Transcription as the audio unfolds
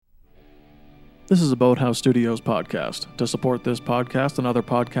This is a Boathouse Studios podcast. To support this podcast and other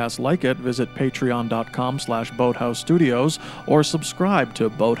podcasts like it, visit patreon.com/Boathouse Studios or subscribe to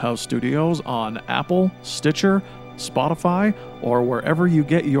Boathouse Studios on Apple, Stitcher, Spotify, or wherever you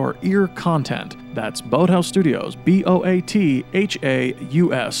get your ear content. That's Boathouse Studios, Boathaus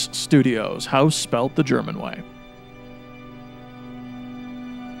Studios, house spelt the German way.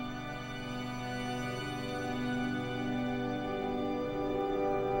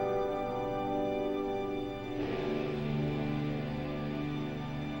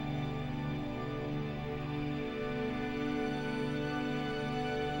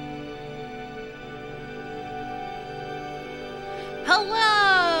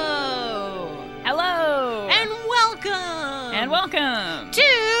 Welcome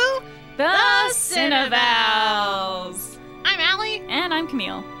to the Cinevals. I'm Allie. And I'm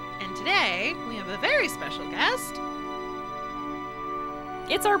Camille. And today we have a very special guest.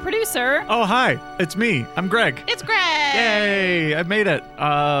 It's our producer. Oh, hi. It's me. I'm Greg. It's Greg. Yay! I made it.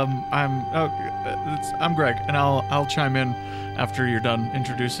 I'm Greg, and I'll chime in after you're done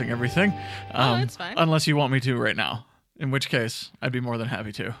introducing everything. That's fine. Unless you want me to right now, in which case I'd be more than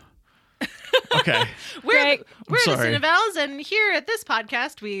happy to. Okay. We're the sorry. Cinevals, and here at this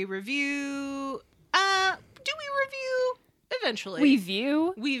podcast we review. Do we review? Eventually, We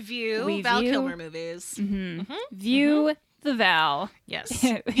view Val Kilmer movies. View the Val. Yes,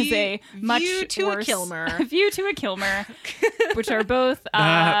 is a much View to worse a Kilmer. View to a Kilmer, which are both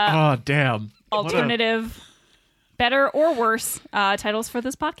Oh, damn. alternative, better or worse titles for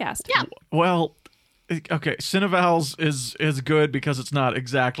this podcast. Yeah. Well, okay, Cinevals is good because it's not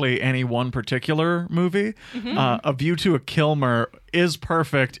exactly any one particular movie. A View to a Kilmer is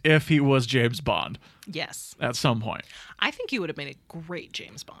perfect if he was James Bond Yes, at some point. I think he would have made a great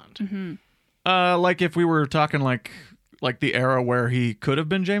James Bond. Like if we were talking like the era where he could have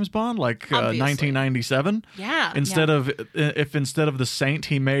been James Bond, like Obviously. 1997. Yeah. Instead of the Saint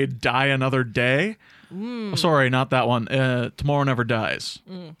he made Die Another Day. Sorry, not that one. Tomorrow Never Dies.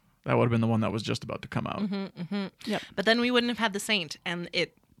 That would have been the one that was just about to come out. Yep, But then we wouldn't have had The Saint, and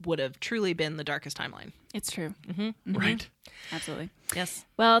it would have truly been the darkest timeline. it's true. Right. Absolutely. Yes.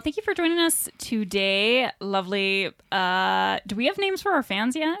 Well, thank you for joining us today. Lovely. Do we have names for our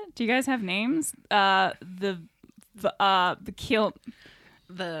fans yet? Do you guys have names?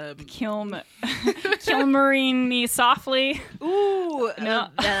 Kilmering me softly. Ooh, No.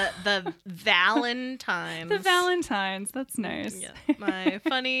 the Valentines. The Valentines. That's nice. Yeah, my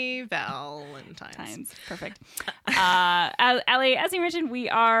funny Valentines. Valentines. Perfect. Allie, as you mentioned, we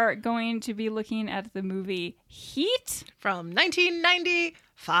are going to be looking at the movie Heat. From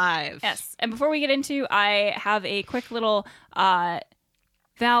 1995. Yes. And before we get into, I have a quick little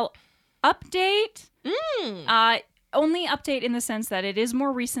Val update. Only update in the sense that it is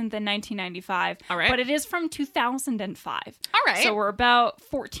more recent than 1995. All right. But it is from 2005. All right. So we're about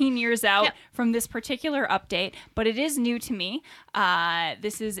 14 years out Yeah. from this particular update, but it is new to me.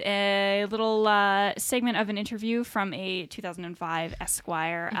 This is a little segment of an interview from a 2005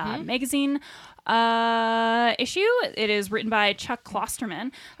 Esquire magazine issue. It is written by Chuck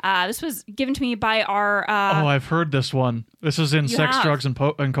Klosterman. This was given to me by our... I've heard this one. This is in Sex, have. Drugs, and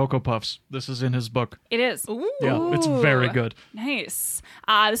Cocoa Puffs. This is in his book. It is. Ooh. Yeah, it's very good. Nice.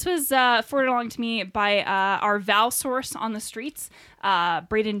 This was forwarded along to me by our Val source on the streets,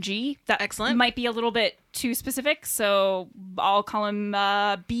 Braden G. That Excellent. might be a little bit too specific, so I'll call him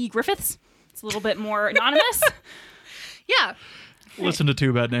B. Griffiths. It's a little bit more anonymous. Yeah. Listen to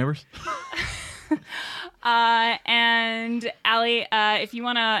Two Bad Neighbors. And Allie, if you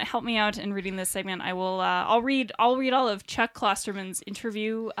want to help me out in reading this segment, I will. I'll read all of Chuck Klosterman's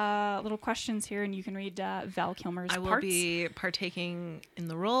interview little questions here, and you can read Val Kilmer's I will parts. be partaking in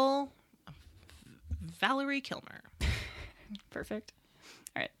the role of Valerie Kilmer. Perfect.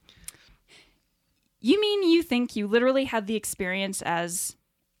 All right. You mean you think you literally had the experience as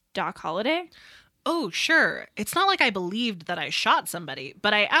Doc Holliday? Oh, sure. It's not like I believed that I shot somebody,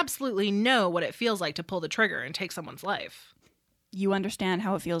 but I absolutely know what it feels like to pull the trigger and take someone's life. You understand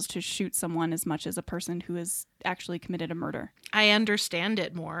how it feels to shoot someone as much as a person who has actually committed a murder. I understand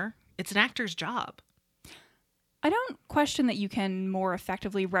it more. It's an actor's job. I don't question that you can more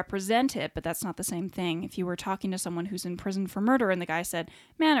effectively represent it, but that's not the same thing. If you were talking to someone who's in prison for murder and the guy said,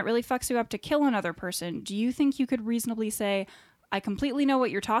 man, it really fucks you up to kill another person, do you think you could reasonably say, I completely know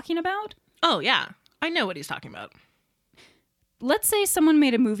what you're talking about? Oh, yeah. I know what he's talking about. Let's say someone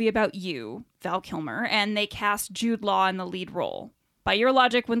made a movie about you, Val Kilmer, and they cast Jude Law in the lead role. By your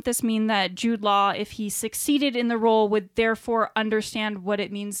logic, wouldn't this mean that Jude Law, if he succeeded in the role, would therefore understand what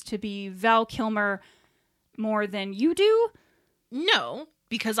it means to be Val Kilmer more than you do? No,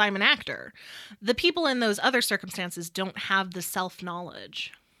 because I'm an actor. The people in those other circumstances don't have the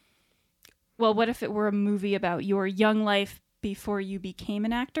self-knowledge. Well, what if it were a movie about your young life before you became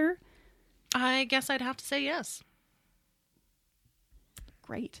an actor? I guess I'd have to say yes.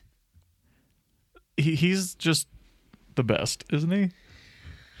 Great. He's just the best, isn't he?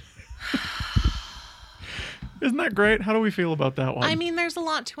 Isn't that great? How do we feel about that one? I mean, there's a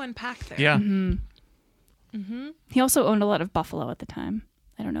lot to unpack there. yeah. He also owned a lot of buffalo at the time.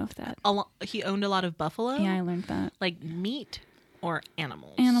 I don't know if that. He owned a lot of buffalo? Yeah, I learned that. Like meat or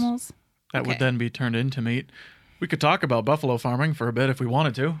animals? Animals. That would Okay. then be turned into meat. We could talk about buffalo farming for a bit if we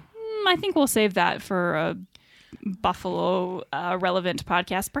wanted to. I think we'll save that for a buffalo relevant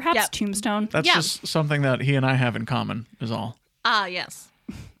podcast. Perhaps Yep. Tombstone. That's Yeah. just something that he and I have in common, is all. Ah, yes.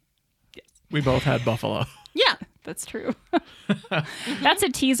 We both had buffalo. Yeah. That's true. That's a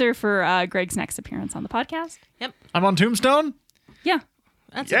teaser for Greg's next appearance on the podcast. Yep. I'm on Tombstone? Yeah.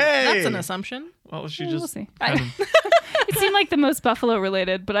 That's Yay! an assumption. Well, she We'll just... see. kind of- It seemed like the most buffalo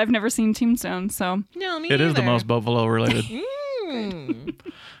related, but I've never seen Tombstone, so No, me it is the neither. most buffalo related.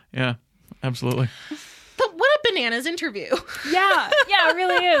 Yeah, absolutely. But what a bananas interview. yeah, it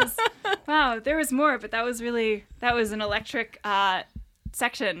really is. Wow, there was more, but that was an electric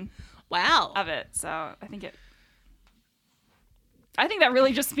section Wow. of it. So I think that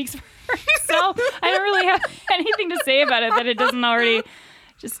really just speaks for itself. I don't really have anything to say about it that it doesn't already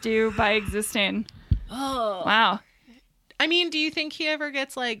just do by existing. Oh. Wow. I mean, do you think he ever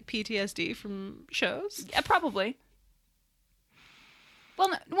gets like PTSD from shows? Yeah, probably. Well,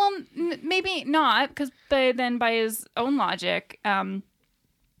 maybe not, because then by his own logic,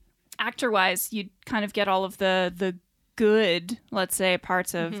 actor-wise, you'd kind of get all of the good, let's say,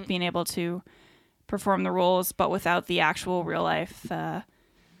 parts of being able to perform the roles, but without the actual real life,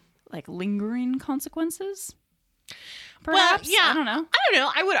 like lingering consequences. Perhaps. Well, yeah. I don't know. I don't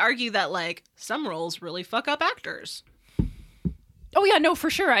know. I would argue that like some roles really fuck up actors. Oh yeah, no, for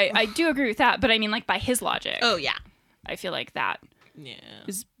sure. I do agree with that, but I mean, like by his logic, Oh yeah. I feel like that Yeah.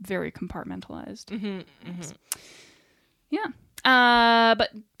 is very compartmentalized. Mm-hmm. Yeah.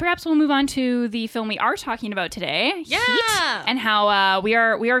 But perhaps we'll move on to the film we are talking about today, Yeah. Heat, and how we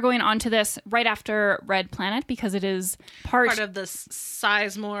are going on to this right after Red Planet because it is Part of the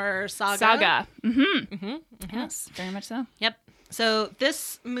Sizemore saga. saga. Mm-hmm. Yes, very much so. Yep. So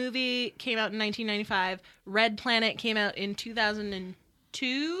this movie came out in 1995. Red Planet came out in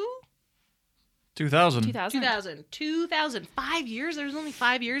 2002. 2000. 2000. 5 years. There's only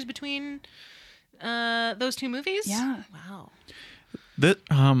 5 years between those two movies. Yeah. Wow. That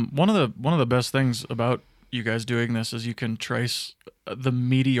one of the best things about you guys doing this is you can trace the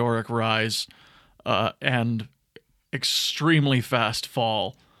meteoric rise and extremely fast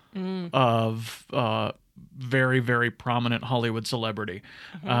fall of very, very prominent Hollywood celebrity.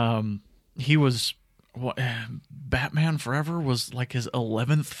 He was Batman Forever was like his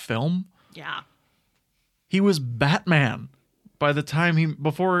 11th film. Yeah. He was Batman by the time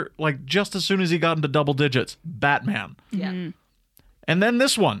just as soon as he got into double digits, Batman. Yeah. And then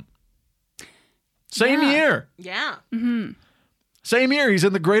this one. Same Yeah. year. Yeah. Same year. He's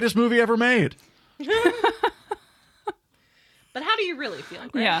in the greatest movie ever made. But how do you really feel,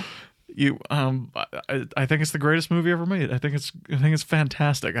 Greg? Yeah. I think it's the greatest movie ever made. I think it's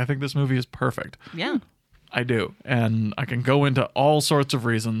fantastic. I think this movie is perfect. Yeah. I do. And I can go into all sorts of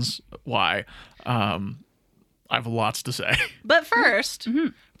reasons why. I have lots to say. But first,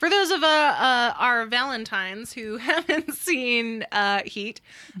 for those of our Valentines who haven't seen Heat,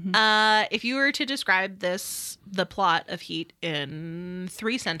 if you were to describe the plot of Heat in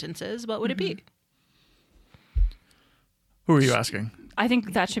 3 sentences, what would it be? Who are you asking? I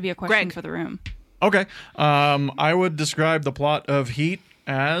think that should be a question Greg. for the room. Okay. I would describe the plot of Heat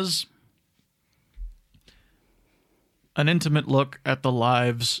as an intimate look at the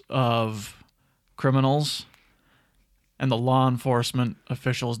lives of criminals and the law enforcement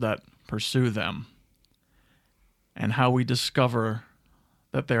officials that pursue them, and how we discover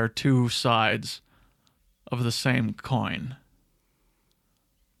that there are two sides of the same coin.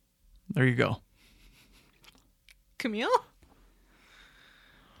 There you go. Camille?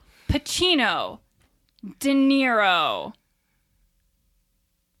 Pacino, De Niro,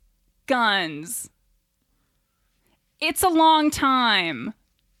 guns. It's a long time.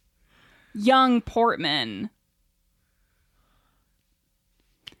 Young Portman. ...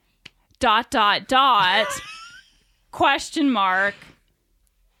 Question mark.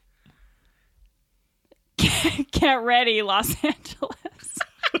 Get ready, Los Angeles.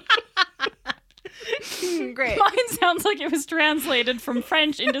 Great. Mine sounds like it was translated from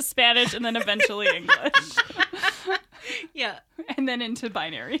French into Spanish and then eventually English. Yeah. And then into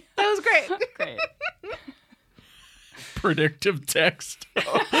binary. That was great. Great. Predictive text of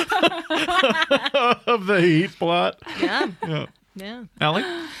the Heat plot. Yeah. Yeah. Yeah. Allie?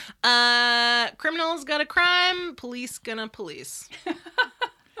 Criminals got a crime. Police gonna police.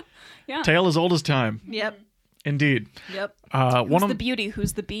 Yeah. Tale as old as time. Yep. Indeed. Yep. One Who's of the beauty?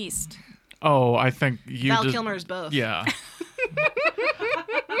 Who's the beast? Oh, I think you Val just, Kilmer's both. Yeah.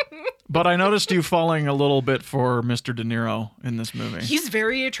 But I noticed you falling a little bit for Mr. De Niro in this movie. He's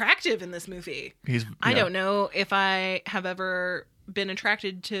very attractive in this movie. I yeah. don't know if I have ever been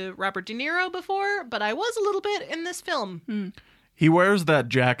attracted to Robert De Niro before, but I was a little bit in this film. He wears that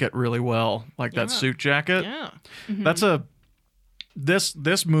jacket really well, like that suit jacket. Yeah. That's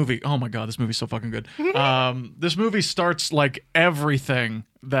this movie. Oh my god, this movie's so fucking good. This movie starts like everything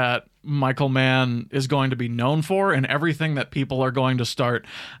that Michael Mann is going to be known for, and everything that people are going to start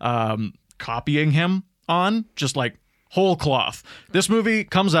copying him on, just like whole cloth. This movie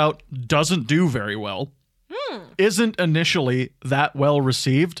comes out, doesn't do very well, isn't initially that well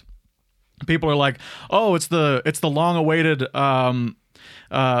received. People are like, "Oh, it's the long-awaited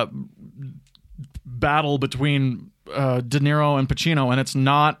battle between De Niro and Pacino," and it's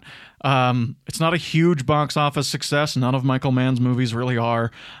not a huge box office success. None of Michael Mann's movies really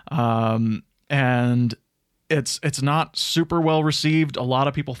are, and it's not super well received. A lot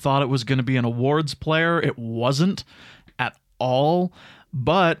of people thought it was going to be an awards player. It wasn't at all.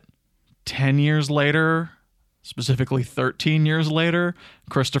 But 10 years later, specifically 13 years later,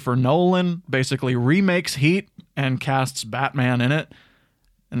 Christopher Nolan basically remakes Heat and casts Batman in it,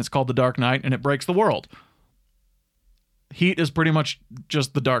 and it's called The Dark Knight, and it breaks the world. Heat is pretty much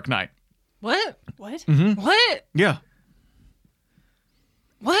just The Dark Knight. What? What? What? Yeah.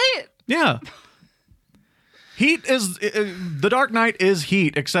 What? Yeah. Heat is... The Dark Knight is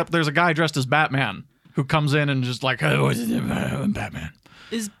Heat, except there's a guy dressed as Batman who comes in and just like, "Oh, I'm Batman."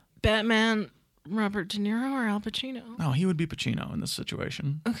 Is Batman Robert De Niro or Al Pacino? No, he would be Pacino in this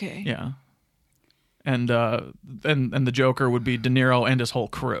situation. Okay. Yeah. And the Joker would be De Niro and his whole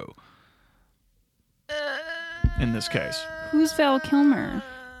crew. In this case. Who's Val Kilmer?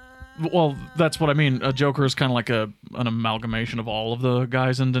 Well, that's what I mean. A Joker is kind of like an amalgamation of all of the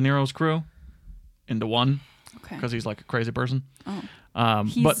guys in De Niro's crew into one, Okay. because he's like a crazy person. Oh.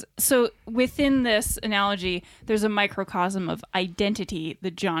 But So within this analogy, there's a microcosm of Identity,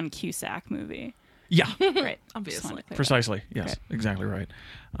 the John Cusack movie. yeah, Right. Obviously. precisely. Yes, exactly right.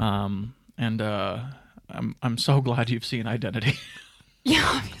 I'm so glad you've seen Identity. Yeah,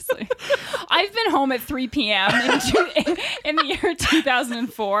 obviously. I've been home at 3 p.m. in the year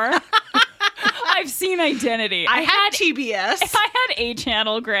 2004. I've seen Identity. I had TBS. I had A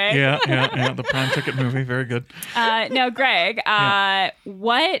Channel, Greg. yeah. The Prime Ticket movie, very good. Now, Greg,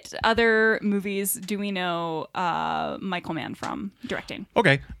 what other movies do we know Michael Mann from directing?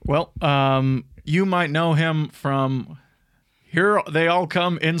 Okay, well, you might know him from Here They All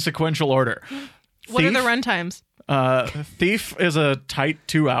Come in Sequential Order. What are the Thief. runtimes? Thief is a tight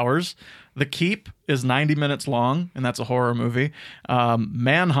 2 hours. The Keep is 90 minutes long, and that's a horror movie.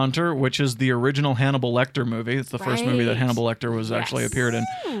 Manhunter, which is the original Hannibal Lecter movie. It's the first movie that Right. Hannibal Lecter was actually appeared in.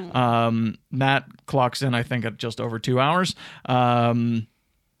 That clocks in, I think, at just over 2 hours.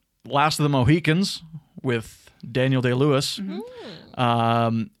 Last of the Mohicans with Daniel Day-Lewis.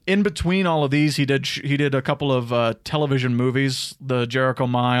 In between all of these, he did a couple of television movies, The Jericho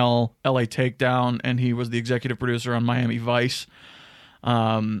Mile, LA Takedown, and he was the executive producer on Miami Vice.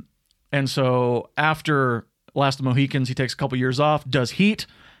 And so after Last of the Mohicans, he takes a couple years off, does Heat,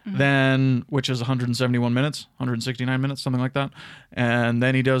 then, which is 171 minutes, 169 minutes, something like that. And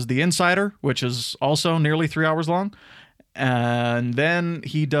then he does The Insider, which is also nearly 3 hours long. And then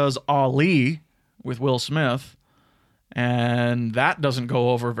he does Ali with Will Smith, and that doesn't go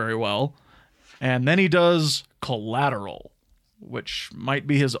over very well. And then he does Collateral, which might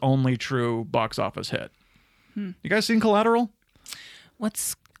be his only true box office hit. You guys seen Collateral? I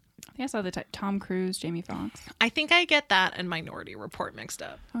think I saw the Tom Cruise, Jamie Foxx. I think I get that and Minority Report mixed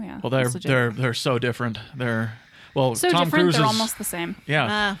up. Oh yeah. Well, that's legit. they're so different. They're so Tom different. Cruise They're is almost the same.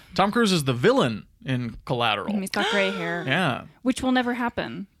 yeah. Tom Cruise is the villain in Collateral. He's got gray hair, Yeah, which will never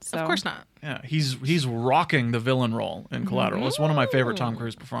happen. So. Of course not. yeah. He's rocking the villain role in Collateral. It's one of my favorite Tom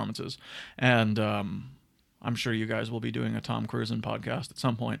Cruise performances, and I'm sure you guys will be doing a Tom Cruise podcast at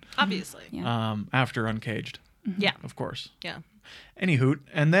some point. Obviously. Yeah. After Uncaged, Yeah. of course. Yeah. Anywho,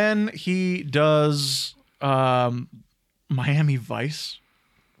 and then he does Miami Vice,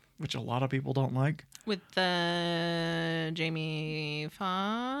 which a lot of people don't like. With Jamie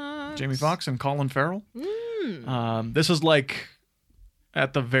Foxx. Jamie Foxx and Colin Farrell. This is like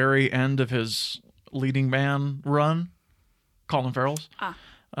at the very end of his leading man run, Colin Farrell's,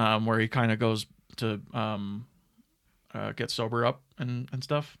 where he kind of goes to get sober up and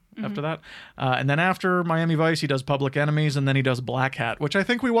stuff after that. And then after Miami Vice, he does Public Enemies, and then he does Black Hat, which I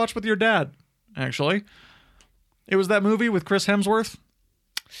think we watched with your dad, actually. It was that movie with Chris Hemsworth,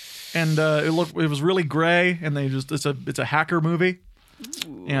 and it was really gray, and it's a hacker movie.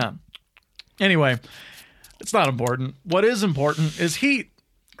 Ooh. Yeah. Anyway, it's not important. What is important is Heat.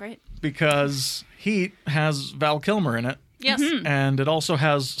 Great. Because Heat has Val Kilmer in it. Yes. And it also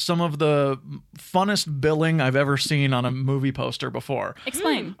has some of the funnest billing I've ever seen on a movie poster before.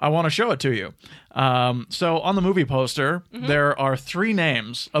 Explain. I want to show it to you. So on the movie poster, there are 3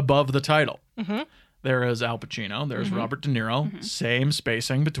 names above the title. There is Al Pacino. There's Robert De Niro. Same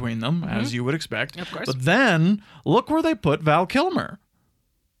spacing between them, as you would expect. Of course. But then, look where they put Val Kilmer.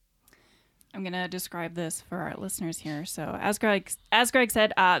 I'm going to describe this for our listeners here. So as Greg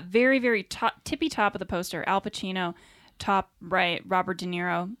said, very, very tippy top of the poster, Al Pacino, top right, Robert De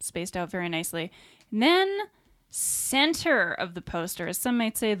Niro, spaced out very nicely. And then center of the poster, some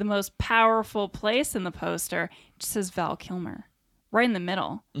might say the most powerful place in the poster, it just says Val Kilmer, right in the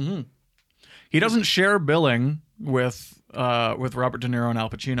middle. He doesn't share billing with Robert De Niro and Al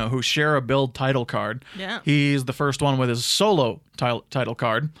Pacino, who share a billed title card. Yeah. He's the first one with his solo title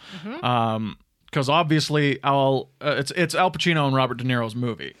card. Because obviously it's Al Pacino and Robert De Niro's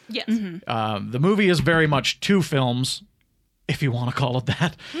movie. Yes. The movie is very much 2 films, if you want to call it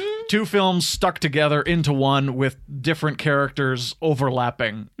that. 2 films stuck together into one with different characters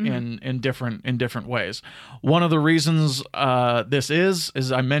overlapping in different ways. One of the reasons this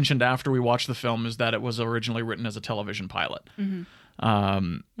is I mentioned after we watched the film, is that it was originally written as a television pilot.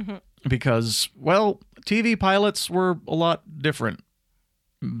 Because, well, TV pilots were a lot different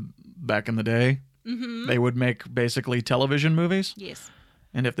back in the day. They would make basically television movies. Yes.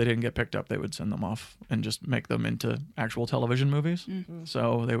 And if they didn't get picked up, they would send them off and just make them into actual television movies.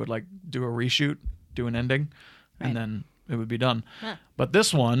 So they would like do a reshoot, do an ending, and then it would be done. Huh. But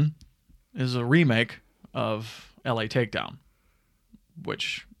this one is a remake of LA Takedown,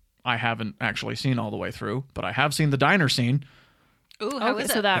 which I haven't actually seen all the way through, but I have seen the diner scene. Ooh, how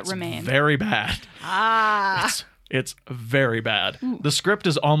is so it? that It's remained. very bad. It's very bad. The script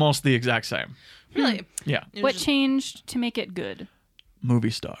is almost the exact same. Really? Yeah. What changed to make it good?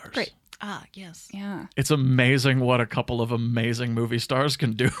 Movie stars. Great. Yes. Yeah. It's amazing what a couple of amazing movie stars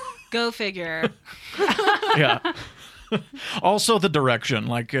can do. Go figure. Yeah. Also the direction,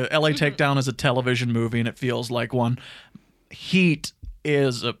 like LA Takedown is a television movie and it feels like one. Heat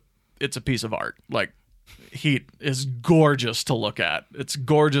is it's a piece of art. Like Heat is gorgeous to look at. It's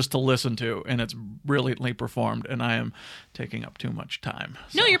gorgeous to listen to, and it's brilliantly performed, and I am taking up too much time.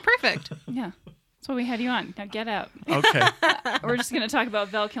 No, you're perfect. Yeah. That's what we had you on. Now get out. Okay. We're just going to talk about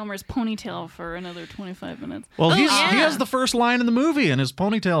Val Kilmer's ponytail for another 25 minutes. Well, he yeah. has the first line in the movie, and his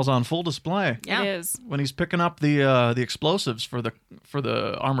ponytail's on full display. Yeah. It is. When he's picking up the explosives for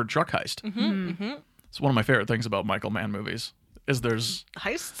the armored truck heist. It's one of my favorite things about Michael Mann movies. Is there's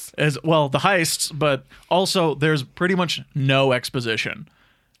Heists? the heists, but also there's pretty much no exposition,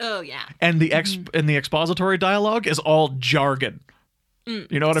 Oh, yeah. and the expository dialogue is all jargon.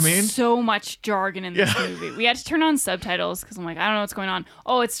 You know what I mean? So much jargon in this movie. We had to turn on subtitles because I'm like, I don't know what's going on.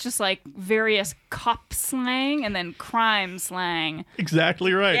 Oh, it's just like various cop slang and then crime slang.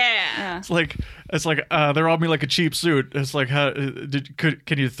 Exactly right. Yeah. It's like they robbed me like a cheap suit. It's like, how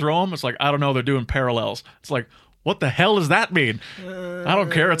can you throw them? It's like, I don't know. They're doing parallels. It's like, what the hell does that mean? I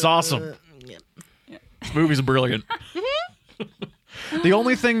don't care. It's awesome. This movie's brilliant. The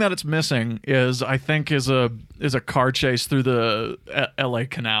only thing that it's missing is, I think, is a car chase through the LA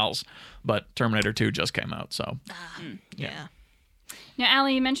canals. But Terminator 2 just came out, so Yeah. Now,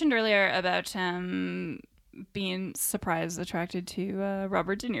 Allie, you mentioned earlier about being attracted to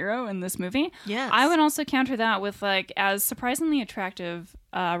Robert De Niro in this movie. Yes. I would also counter that with, like, as surprisingly attractive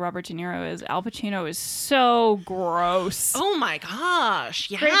Robert De Niro is, Al Pacino is so gross. Oh my gosh.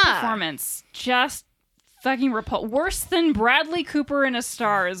 Yeah. Great performance. Just fucking worse than Bradley Cooper in A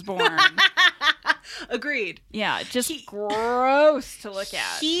Star Is Born. Agreed. Yeah, just gross to look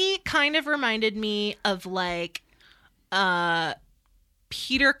at. He kind of reminded me of like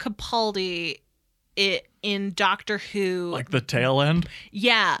Peter Capaldi in Doctor Who. like the tail end.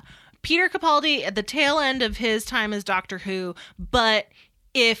 Yeah. Peter Capaldi at the tail end of his time as Doctor Who, but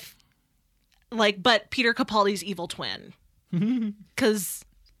Peter Capaldi's evil twin. 'Cause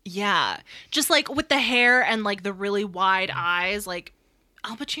yeah, just like with the hair and like the really wide eyes, like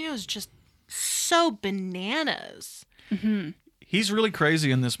Al Pacino is just so bananas. He's really crazy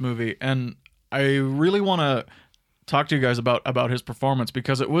in this movie, and I really want to talk to you guys about his performance,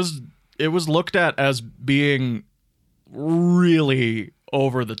 because it was looked at as being really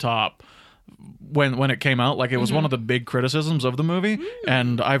over the top when it came out. Like, it was one of the big criticisms of the movie,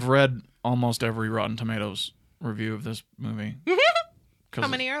 and I've read almost every Rotten Tomatoes review of this movie. How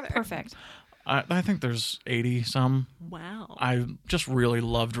many are there? Perfect. I think there's 80 some. Wow. I just really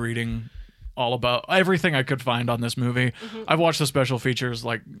loved reading all about everything I could find on this movie. I've watched the special features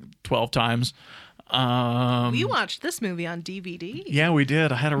like 12 times. We watched this movie on DVD. Yeah, we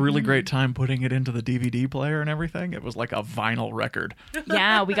did. I had a really great time putting it into the DVD player and everything. It was like a vinyl record.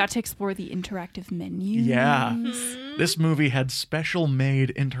 Yeah, we got to explore the interactive menus. Yeah. This movie had special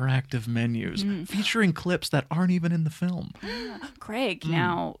made interactive menus featuring clips that aren't even in the film. Craig,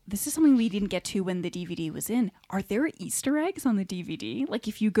 now, this is something we didn't get to when the DVD was in. Are there Easter eggs on the DVD? Like,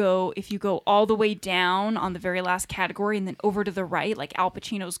 if you go all the way down on the very last category and then over to the right, like Al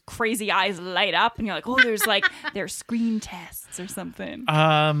Pacino's crazy eyes light up and you're like, oh, there's screen tests or something.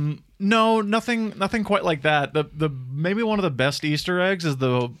 No, nothing quite like that. The maybe one of the best Easter eggs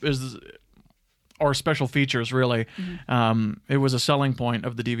or special features, really. It was a selling point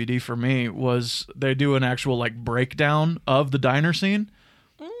of the DVD for me, was they do an actual like breakdown of the diner scene.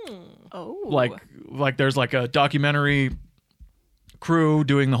 Oh. Like there's like a documentary crew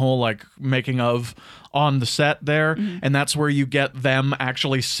doing the whole like making of on the set there, and that's where you get them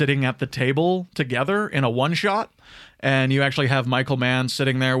actually sitting at the table together in a one shot, and you actually have Michael Mann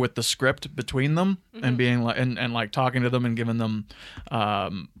sitting there with the script between them and being like and like talking to them and giving them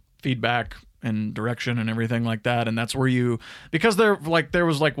feedback and direction and everything like that. And that's where because there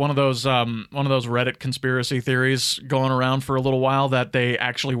was like one of those Reddit conspiracy theories going around for a little while that they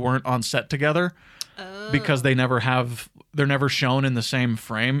actually weren't on set together because they're never shown in the same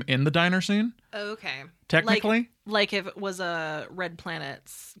frame in the diner scene. Okay. Technically. Like if it was a Red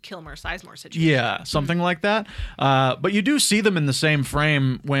Planet's Kilmer Sizemore situation. Yeah, something like that. But you do see them in the same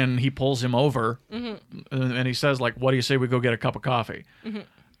frame when he pulls him over and he says, like, what do you say we go get a cup of coffee?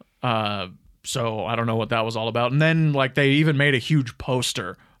 So I don't know what that was all about. And then like they even made a huge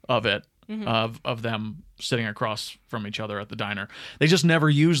poster of it, of them sitting across from each other at the diner. They just never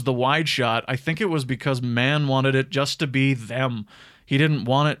used the wide shot. I think it was because Mann wanted it just to be them. He didn't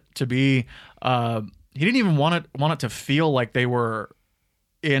want it to be he didn't even want it to feel like they were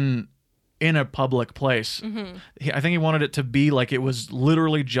in a public place. I think he wanted it to be like it was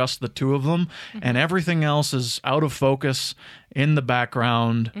literally just the two of them, and everything else is out of focus in the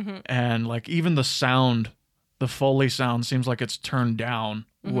background, and like even the sound, the Foley sound seems like it's turned down,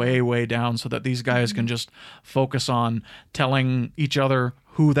 way down, so that these guys can just focus on telling each other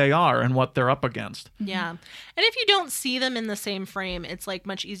who they are and what they're up against. Yeah. And if you don't see them in the same frame, it's like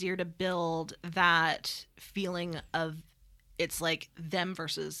much easier to build that feeling of it's like them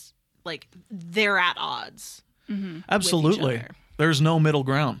versus like they're at odds. Absolutely. With each other. There's no middle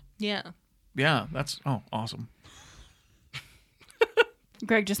ground. Yeah. Yeah, that's awesome.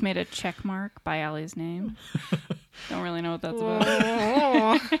 Greg just made a check mark by Allie's name. Don't really know what that's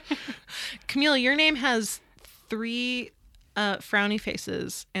about. Camille, your name has 3 frowny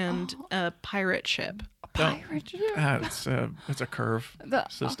faces and a pirate ship. Pirate ship? It's a curve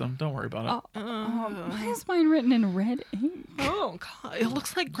system. Don't worry about it. Why is mine written in red ink? Oh, God. It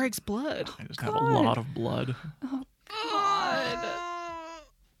looks like Greg's blood. I just have a lot of blood. God.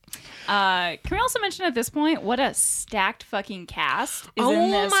 Can we also mention at this point what a stacked fucking cast is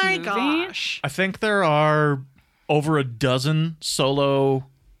in this movie? Gosh. I think there are over a dozen solo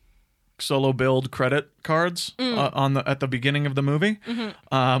build credit cards at the beginning of the movie,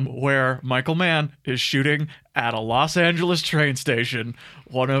 where Michael Mann is shooting at a Los Angeles train station,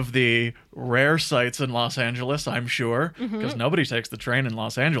 one of the rare sights in Los Angeles, I'm sure, because nobody takes the train in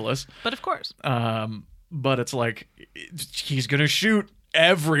Los Angeles. But of course. But it's like he's gonna shoot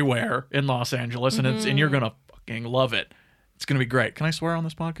everywhere in Los Angeles, and you're gonna fucking love it. It's gonna be great. Can I swear on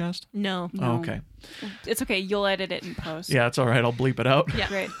this podcast? No. Oh, okay. It's okay. You'll edit it in post. Yeah, it's all right. I'll bleep it out. Yeah.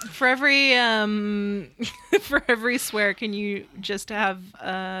 Great. For every swear, can you just have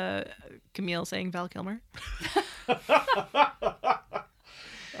Camille saying Val Kilmer?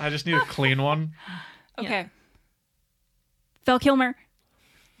 I just need a clean one. Okay. Yeah. Val Kilmer.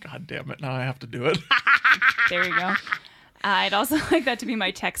 God damn it. Now I have to do it. There you go. I'd also like that to be my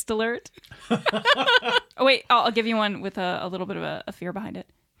text alert. Oh, wait. I'll give you one with a little bit of a fear behind it.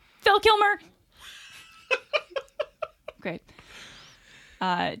 Val Kilmer. Great.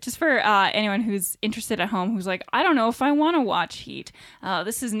 Just for anyone who's interested at home who's like, I don't know if I want to watch Heat.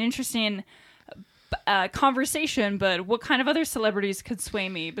 This is an interesting conversation, but what kind of other celebrities could sway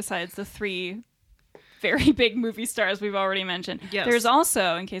me besides the 3 very big movie stars we've already mentioned. Yes. There's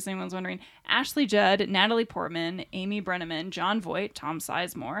also, in case anyone's wondering, Ashley Judd, Natalie Portman, Amy Brenneman, Jon Voight, Tom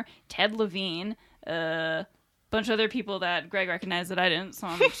Sizemore, Ted Levine, bunch of other people that Greg recognized that I didn't, so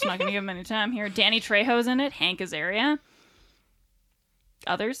I'm just not going to give him any time here. Danny Trejo's in it, Hank Azaria.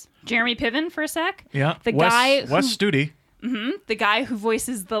 Others. Jeremy Piven for a sec. Yeah. The guy Wes Studi. the guy who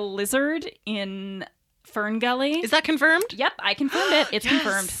voices the lizard in Fern Gully. Is that confirmed? Yep, I confirmed it. It's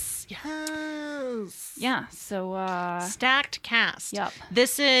confirmed. Yes. Yeah, so Stacked cast. Yep.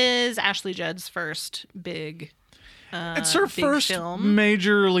 This is Ashley Judd's first big It's her big first film.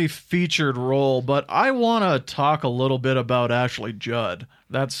 majorly featured role, but I want to talk a little bit about Ashley Judd.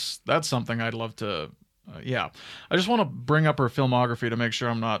 That's something I'd love to. I just want to bring up her filmography to make sure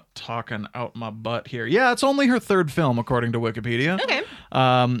I'm not talking out my butt here. Yeah, it's only her third film according to Wikipedia. Okay.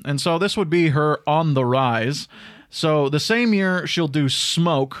 And so this would be her On the Rise. So the same year she'll do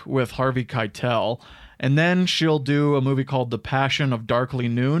Smoke with Harvey Keitel. And then she'll do a movie called The Passion of Darkly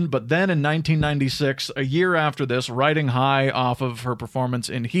Noon. But then in 1996, a year after this, riding high off of her performance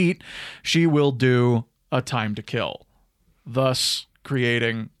in Heat, she will do A Time to Kill, thus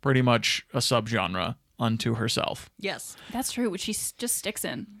creating pretty much a subgenre unto herself. Yes. that's true, which she just sticks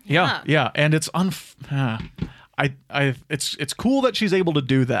in. Yeah. And it's it's cool that she's able to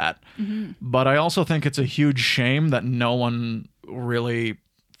do that. Mm-hmm. But I also think it's a huge shame that no one really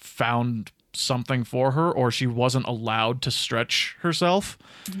found something for her, or she wasn't allowed to stretch herself.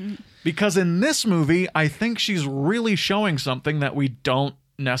 Mm-hmm. Because in this movie, I think she's really showing something that we don't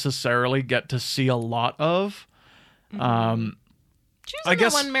necessarily get to see a lot of. She was I in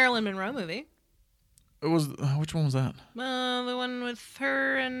guess- that one Marilyn Monroe movie. It was which one was that? The one with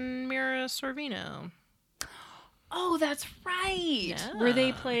her and Mira Sorvino. Oh, that's right. Where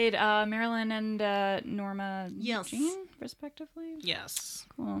they played Marilyn and Norma Yes. Jean, respectively. Yes.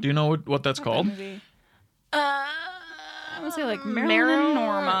 Cool. Do you know what that's called? Movie. I would say like Marilyn and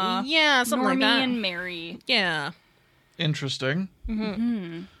Norma. Yeah, something Normie like that. and Mary. Yeah. Interesting.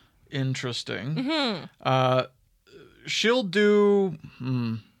 Mm-hmm. Interesting. She'll do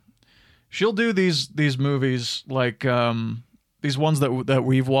these movies like these ones that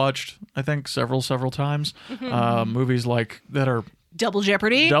we've watched, I think several times. Movies like that are Double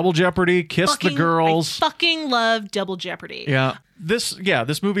Jeopardy. Double Jeopardy, Kiss the Girls. I fucking love Double Jeopardy. Yeah.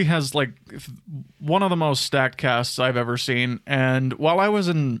 This movie has like one of the most stacked casts I've ever seen. And while I was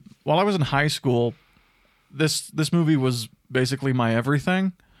in high school, this movie was basically my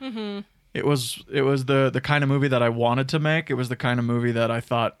everything. Mm-hmm. It was the kind of movie that I wanted to make. It was the kind of movie that I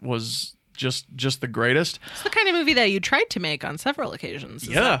thought was just the greatest. It's the kind of movie that you tried to make on several occasions. Is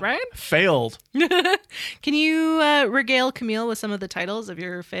that right? Failed. Can you regale Camille with some of the titles of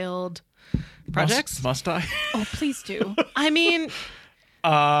your failed projects? Must I? Oh, please do. I mean,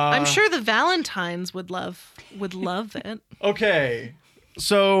 I'm sure the Valentines would love it. Okay.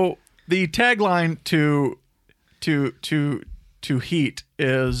 So the tagline to Heat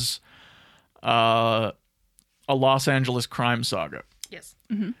is a Los Angeles crime saga. Yes.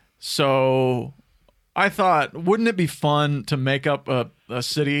 Mm-hmm. So I thought, wouldn't it be fun to make up a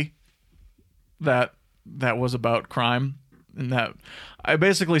city that was about crime? And that I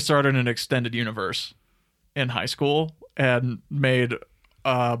basically started an extended universe in high school and made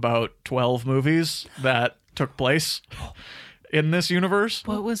about 12 movies that took place in this universe.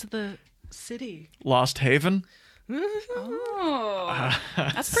 What was the city? Lost Haven. Oh,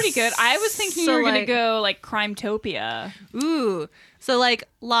 that's pretty good. I was thinking So, you were going to like- go like Crimetopia. Ooh. So like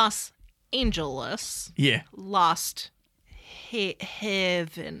Los Angeles, Yeah. Lost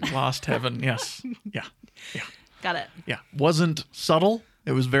Heaven. Lost Heaven. Yes. Yeah. Got it. Yeah. Wasn't subtle.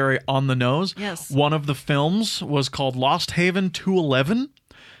 It was very on the nose. Yes. One of the films was called Lost Haven 211,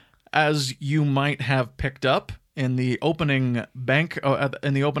 as you might have picked up in the opening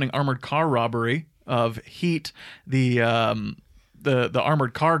armored car robbery of Heat. The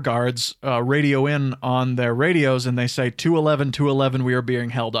armored car guards radio in on their radios, and they say 211, we are being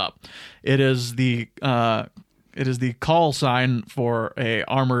held up. It is the call sign for a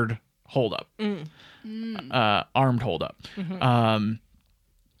armored holdup. Armed holdup. Mm-hmm.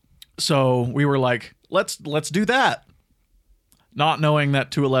 So we were like, let's do that. Not knowing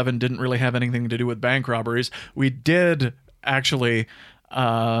that 211 didn't really have anything to do with bank robberies. We did actually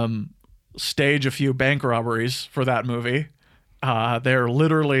stage a few bank robberies for that movie. They're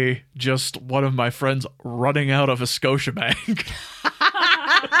literally just one of my friends running out of a Scotiabank.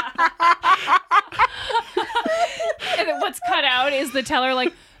 And then what's cut out is the teller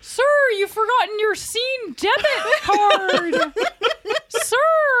like, "Sir, you've forgotten your Scene debit card. Sir,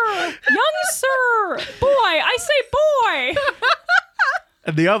 young sir, boy, I say boy."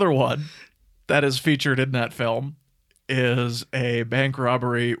 And the other one that is featured in that film is a bank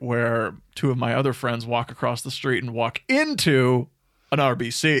robbery where two of my other friends walk across the street and walk into an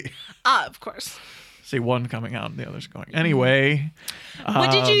RBC. Of course. See one coming out and the other's going. Anyway.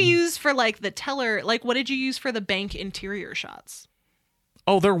 What did you use for like the teller? Like, what did you use for the bank interior shots?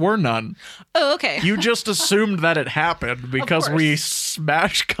 Oh, there were none. Oh, okay. You just assumed that it happened because we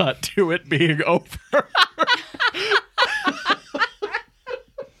smash cut to it being over.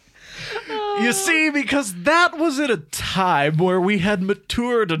 You see, because that was at a time where we had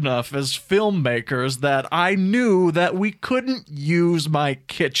matured enough as filmmakers that I knew that we couldn't use my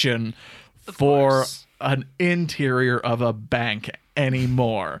kitchen for an interior of a bank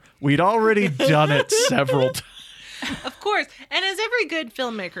anymore. We'd already done it several times. Of course. And as every good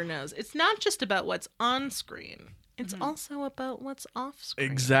filmmaker knows, it's not just about what's on screen. It's also about what's off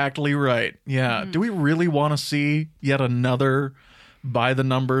screen. Exactly right. Yeah. Do we really want to see yet another by the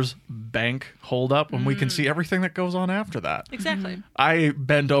numbers bank hold up when we can see everything that goes on after that? Exactly. I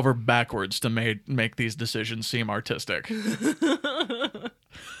bend over backwards to make these decisions seem artistic.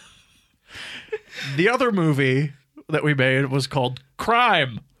 The other movie that we made was called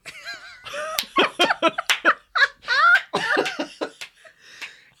Crime.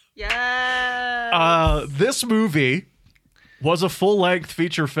 Yeah. This movie was a full-length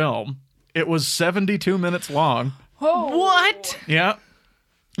feature film. It was 72 minutes long. What? Yeah.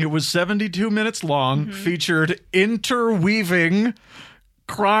 It was 72 minutes long, featured interweaving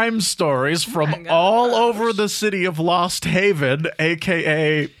crime stories from all over the city of Lost Haven,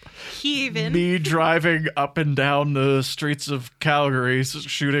 a.k.a. Heathen. me driving up and down the streets of Calgary,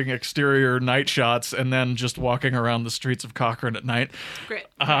 shooting exterior night shots, and then just walking around the streets of Cochrane at night. Great.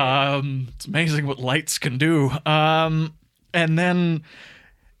 It's amazing what lights can do. And then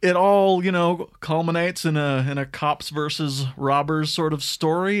it all, culminates in a cops versus robbers sort of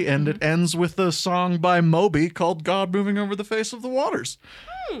story, and it ends with a song by Moby called "God Moving Over the Face of the Waters."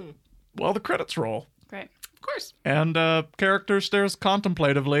 While the credits roll. Great. Of course. And character stares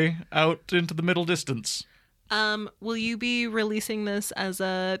contemplatively out into the middle distance. Will you be releasing this as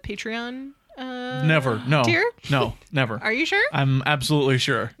a Patreon? Never. No. Tier? No, never. Are you sure? I'm absolutely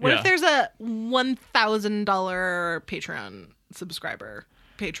sure. What if there's a $1,000 Patreon subscriber?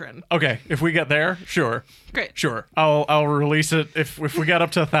 Patron. Okay, if we get there, sure. Great. Sure. I'll release it. If we get up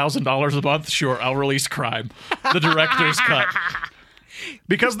to $1,000 a month, sure, I'll release Crime, the director's cut.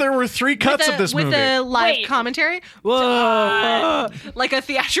 Because there were 3 cuts of this movie. With a live Wait. commentary? Whoa. Like a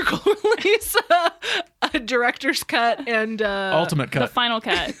theatrical release, a director's cut, and... Ultimate The cut. final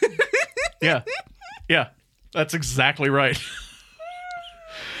cut. Yeah. Yeah. That's exactly right.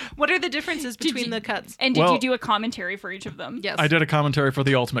 What are the differences between the cuts? And did Well- you do a commentary for each of them? Yes. I did a commentary for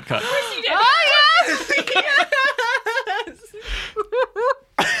the Ultimate cut. You did. Oh, yes!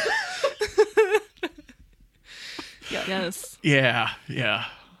 Yes. Yes. Yeah. Yeah.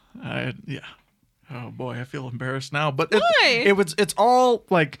 Yeah. Oh boy, I feel embarrassed now. But Why? it's all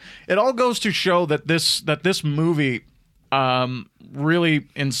like it all goes to show that this movie really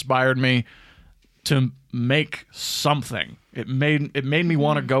inspired me to make something. It made me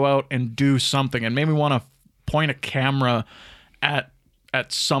want to go out and do something. It made me want to point a camera at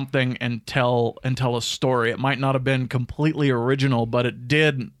something and tell a story. It might not have been completely original, but it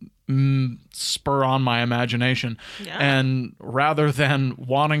did spur on my imagination. Yeah. And rather than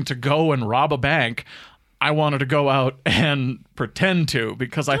wanting to go and rob a bank, I wanted to go out and pretend to,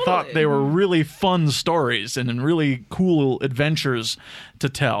 because I thought they were really fun stories and really cool adventures to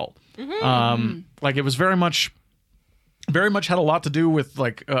tell. Like it was very much had a lot to do with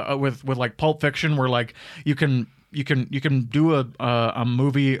like with like Pulp Fiction, where like you can do a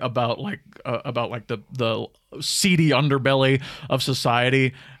movie about the seedy underbelly of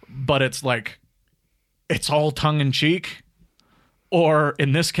society, but it's like it's all tongue in cheek, or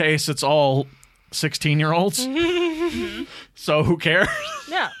in this case it's all 16-year-olds. So who cares?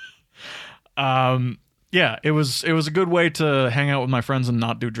 Yeah. Yeah, it was a good way to hang out with my friends and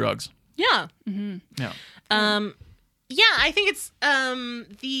not do drugs. Yeah. Yeah. Yeah, I think it's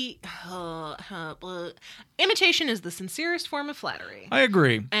imitation is the sincerest form of flattery. I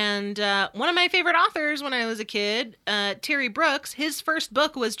agree. And one of my favorite authors when I was a kid, Terry Brooks, his first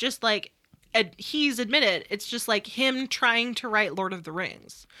book was just like, he's admitted, it's just like him trying to write Lord of the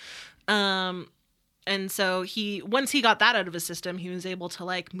Rings. And so once he got that out of his system, he was able to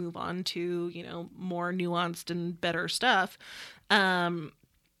like move on to, more nuanced and better stuff. And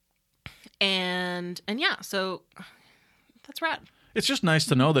yeah, so that's rad. It's just nice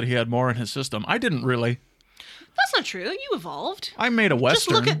to know that he had more in his system. I didn't really. That's not true. You evolved. I made a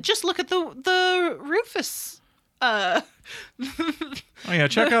Western. Just look at the Rufus Oh yeah,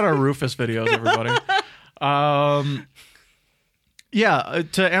 check out our Rufus videos, everybody.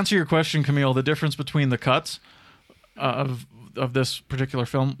 To answer your question, Camille, the difference between the cuts of this particular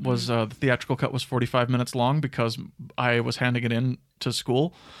film was the theatrical cut was 45 minutes long because I was handing it in to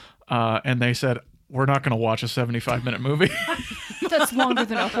school, and they said, we're not going to watch a 75-minute movie. That's longer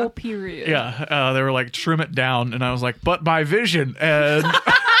than a whole period. Yeah, they were like, trim it down, and I was like, but my vision, and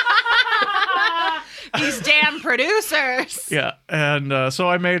These damn producers. yeah, and so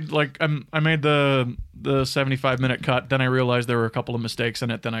I made the 75-minute cut. Then I realized there were a couple of mistakes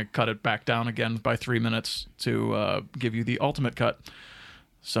in it. Then I cut it back down again by 3 minutes to give you the ultimate cut.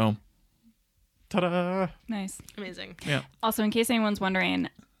 So, ta-da! Nice. Amazing. Yeah. Also, in case anyone's wondering,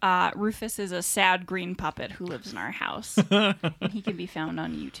 Rufus is a sad green puppet who lives in our house. And he can be found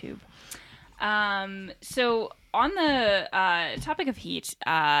on YouTube. So on the topic of Heat,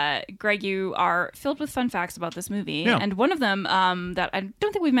 Greg, you are filled with fun facts about this movie. Yeah. And one of them that I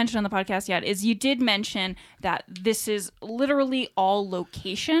don't think we've mentioned on the podcast yet is you did mention that this is literally all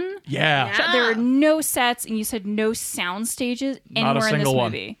location. Yeah. Yeah. There are no sets, and you said no sound stages Not a anywhere in this single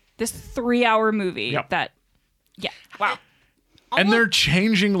one. movie. This 3-hour movie Yep. wow. And they're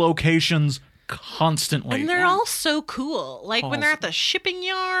changing locations constantly. And they're all so cool. Like when they're at the shipping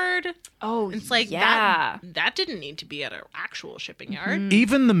yard. Oh, It's like yeah. that didn't need to be at an actual shipping yard.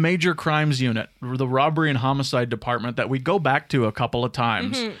 Even the major crimes unit, the robbery and homicide department that we go back to a couple of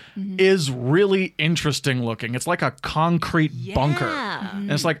times, is really interesting looking. It's like a concrete bunker. Yeah.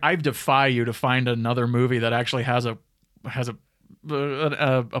 And it's like, I defy you to find another movie that actually has a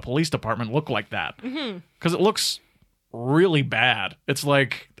police department look like that. Because it looks really bad. It's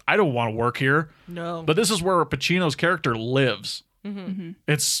like, I don't want to work here. No. But this is where Pacino's character lives.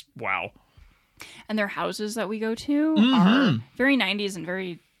 It's wow. And their houses that we go to are very 90s and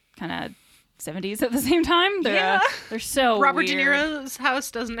very kind of 70s at the same time. They're so Robert weird. De Niro's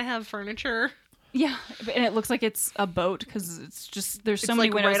house doesn't have furniture. Yeah, and it looks like it's a boat because it's just there's so It's, many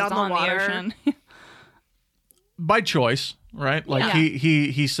like, windows right it's on the on water. ocean. By choice, right? Like Yeah.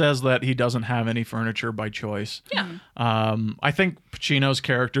 he says that he doesn't have any furniture by choice. Yeah. I think Pacino's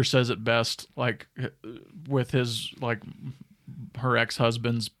character says it best, like with his her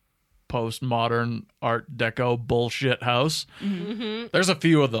ex-husband's postmodern Art Deco bullshit house. There's a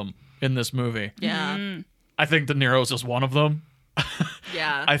few of them in this movie. Yeah. I think De Niro's is one of them.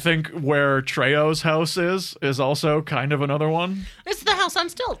 Yeah. I think where Trejo's house is also kind of another one. It's the house on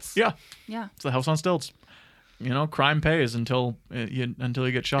stilts. Yeah, Yeah. it's the house on stilts. You know, crime pays until you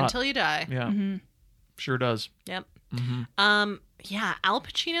get shot. Until you die. Yeah, sure does. Yep. Yeah, Al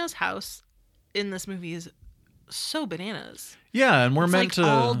Pacino's house in this movie is so bananas. Yeah, and we're It's meant like to.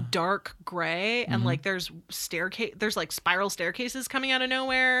 all dark gray, and like there's there's like spiral staircases coming out of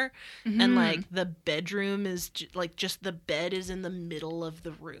nowhere, and like the bedroom is just the bed is in the middle of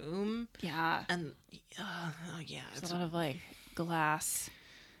the room, Yeah. and yeah, There's a lot of like glass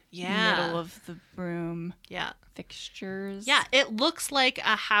yeah, middle of the room yeah. fixtures. Yeah, it looks like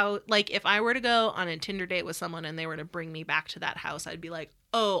a house. Like if I were to go on a Tinder date with someone and they were to bring me back to that house, I'd be like,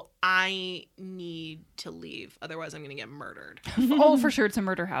 "Oh, I need to leave, otherwise I'm going to get murdered." Oh, for sure, it's a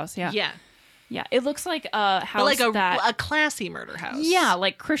murder house. Yeah. Yeah, Yeah. It looks like a house but like that. a classy murder house. Yeah,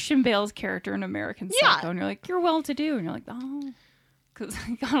 like Christian Bale's character in American Yeah. Psycho, and you're like, you're well to do, and you're like, oh, because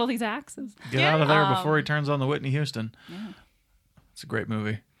I got all these axes. Get out of there before he turns on the Whitney Houston. Yeah. It's a great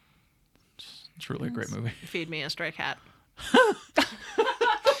movie. It's really a great movie. Feed me a stray cat.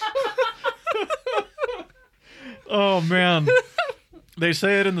 Oh man. They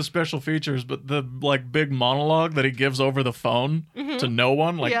say it in the special features, but the big monologue that he gives over the phone to no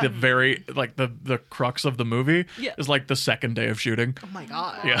one, Yeah. the very the crux of the movie Yeah. is like the second day of shooting. Oh my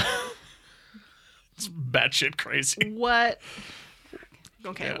god. Yeah. It's batshit crazy. What?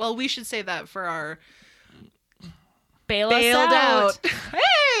 Okay, Yeah. well we should save that for our Bail us bailed out. out.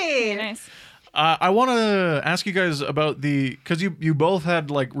 Hey. Nice. I want to ask you guys about because you both had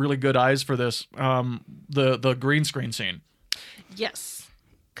like really good eyes for this, the green screen scene. Yes,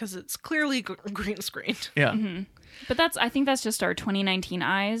 because it's clearly green screened. Yeah. But I think that's just our 2019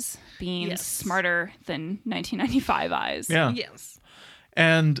 eyes being Yes. smarter than 1995 eyes. Yeah. Yes.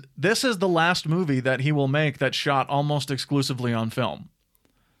 And this is the last movie that he will make that's shot almost exclusively on film.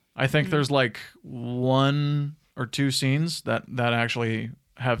 I think there's like 1 or 2 scenes that actually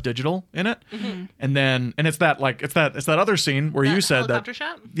have digital in it. And it's that other scene where you said that helicopter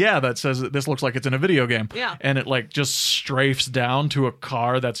shot? that says that this looks like it's in a video game. Yeah. And it like just strafes down to a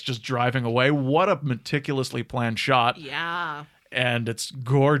car that's just driving away. What a meticulously planned shot. Yeah. And it's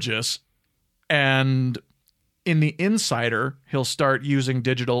gorgeous. And in The Insider, he'll start using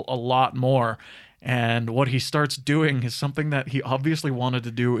digital a lot more. And what he starts doing is something that he obviously wanted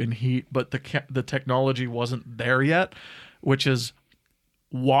to do in Heat, but the technology wasn't there yet, which is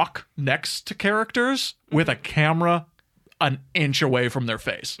walk next to characters with a camera an inch away from their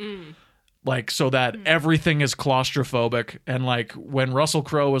face. Like, so that everything is claustrophobic. And like when Russell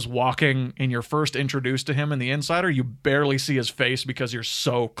Crowe is walking and you're first introduced to him in The Insider, you barely see his face because you're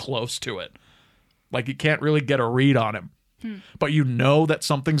so close to it. Like, you can't really get a read on him. But you know that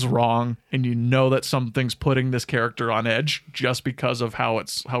something's wrong, and you know that something's putting this character on edge just because of how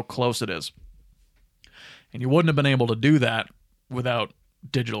close it is. And you wouldn't have been able to do that without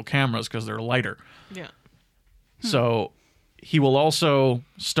digital cameras because they're lighter. Yeah. So he will also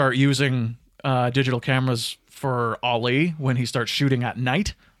start using digital cameras for Ali when he starts shooting at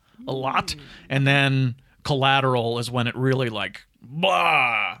night a lot. And then Collateral is when it really like,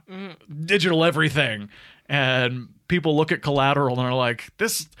 blah, digital everything. And people look at Collateral and are like,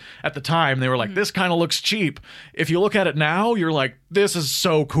 this, at the time, they were like, this kind of looks cheap. If you look at it now, you're like, this is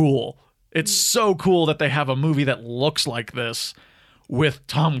so cool. It's so cool that they have a movie that looks like this with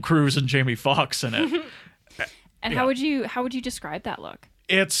Tom Cruise and Jamie Foxx in it. And how would you describe that look?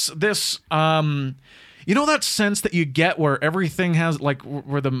 It's this, you know, that sense that you get where everything has like,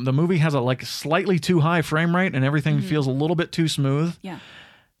 where the movie has a like slightly too high frame rate and everything feels a little bit too smooth. Yeah.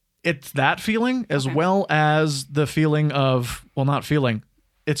 It's that feeling as well as the feeling of, well, not feeling,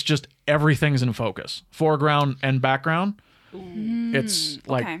 it's just everything's in focus, foreground and background. It's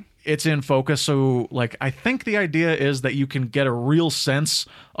like, it's in focus. So like, I think the idea is that you can get a real sense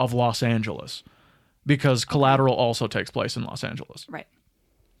of Los Angeles because Collateral also takes place in Los Angeles. Right.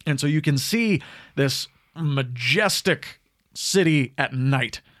 And so you can see this majestic city at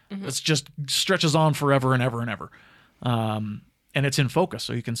night. It's just stretches on forever and ever and ever. And it's in focus,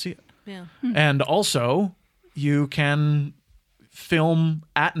 so you can see it. Yeah. And also, you can film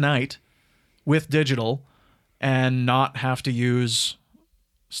at night with digital and not have to use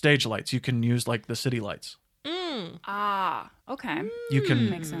stage lights. You can use like the city lights. Okay. You can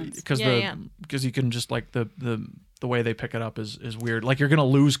Makes sense. because you can just like the way they pick it up is weird. Like, you're gonna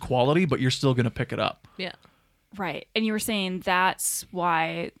lose quality, but you're still gonna pick it up. Yeah. Right. And you were saying that's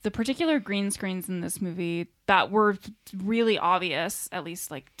why the particular green screens in this movie that were really obvious, at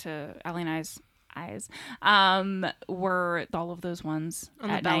least like to Ellie and I's eyes, were all of those ones on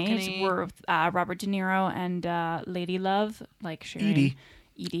at the balcony. night were Robert De Niro and Lady Love, like sharing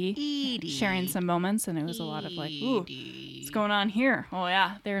Edie sharing some moments, and it was a lot of like, ooh, what's going on here? Oh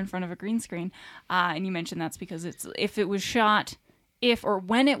yeah, they're in front of a green screen. And you mentioned that's because when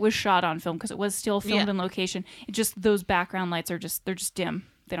it was shot on film, because it was still filmed in location, it just, those background lights are they're just dim.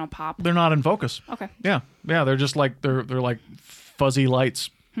 They don't pop. They're not in focus. Okay. Yeah. They're just like they're like fuzzy lights.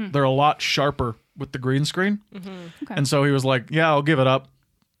 They're a lot sharper with the green screen. Okay. And so he was like, "Yeah, I'll give it up.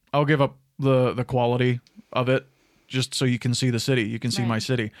 I'll give up the quality of it just so you can see the city. You can see my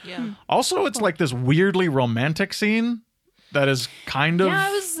city." Yeah. Also, it's like this weirdly romantic scene that is kind of it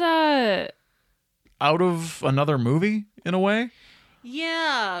was out of another movie in a way.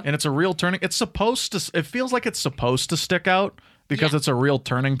 Yeah. And it's a real turning. It feels like it's supposed to stick out because it's a real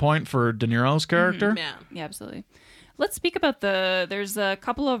turning point for De Niro's character. Yeah. absolutely. Let's speak about there's a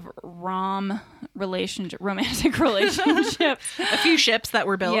couple of romantic relationships. A few ships that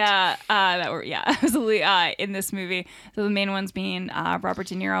were built. Absolutely in this movie. So the main ones being Robert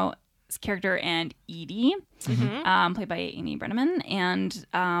De Niro's character and Edie, played by Amy Brenneman, and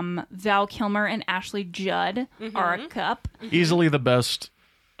Val Kilmer and Ashley Judd are a couple. Easily the best.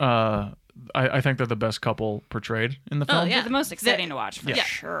 I think they're the best couple portrayed in the film. They're the most exciting to watch for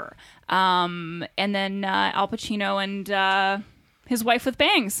sure. And then Al Pacino and his wife with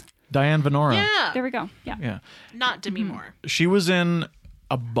bangs, Diane Venora. Yeah. There we go. Yeah. Not Demi Moore. She was in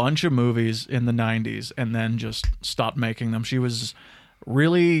a bunch of movies in the 90s and then just stopped making them. She was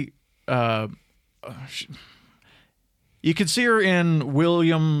really... you could see her in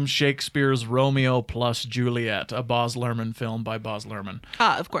William Shakespeare's Romeo plus Juliet, a Baz Luhrmann film by Baz Luhrmann.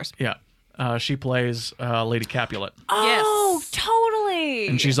 Of course. Yeah. She plays Lady Capulet. Oh, totally.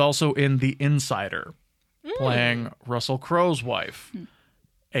 And she's also in The Insider, playing Russell Crowe's wife,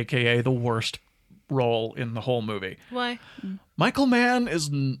 a.k.a. the worst role in the whole movie. Why? Michael Mann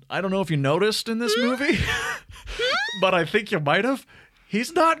is, I don't know if you noticed in this movie, but I think you might have.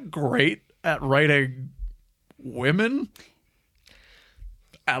 He's not great at writing women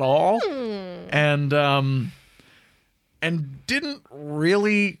at all. And didn't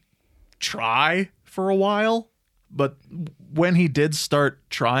really try for a while, but when he did start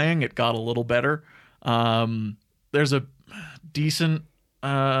trying, it got a little better. There's a decent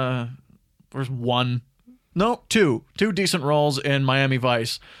two decent roles in Miami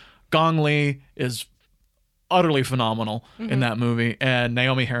Vice, Gong Li is utterly phenomenal in that movie, and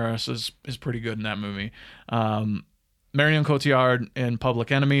Naomi Harris is pretty good in that movie. Marion Cotillard in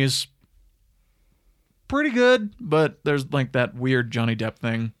Public Enemies, pretty good, but there's like that weird Johnny Depp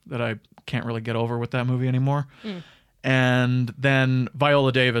thing that I can't really get over with that movie anymore. And then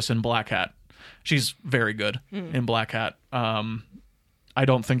Viola Davis in Black Hat. She's very good in Black Hat. I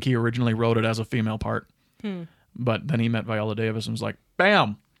don't think he originally wrote it as a female part, but then he met Viola Davis and was like,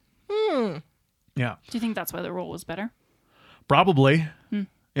 bam. Yeah. Do you think that's why the role was better? Probably.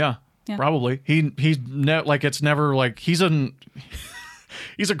 Yeah. Yeah. Probably. It's never like he's a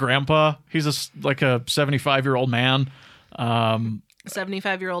grandpa. He's like a 75-year-old man.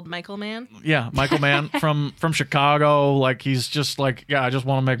 75-year-old Michael Mann. Yeah, Michael Mann from Chicago. Like he's just like, yeah, I just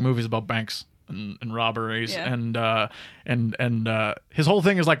want to make movies about banks and robberies, and his whole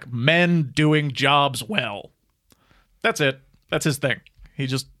thing is like men doing jobs well. That's it. That's his thing. He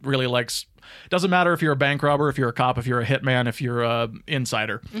just really likes. Doesn't matter if you're a bank robber, if you're a cop, if you're a hitman, if you're a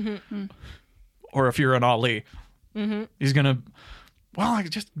insider, or if you're an Ali. He's gonna. Well, like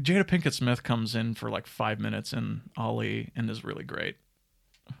just Jada Pinkett Smith comes in for like 5 minutes in Ali and is really great,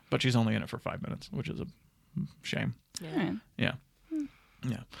 but she's only in it for 5 minutes, which is a shame. Yeah. Yeah.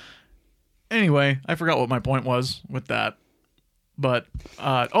 Yeah. Anyway, I forgot what my point was with that. But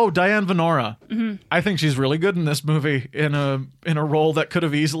Diane Venora. I think she's really good in this movie in a role that could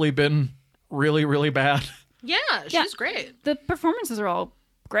have easily been really, really bad. Yeah, she's great. The performances are all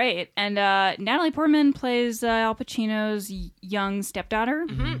great. And Natalie Portman plays Al Pacino's young stepdaughter.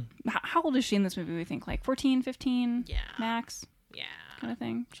 How old is she in this movie, we think? Like 14, 15? Yeah. Max? Yeah. Kind of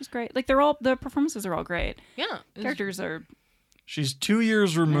thing. She's great. Like the performances are all great. Yeah. Characters are... She's 2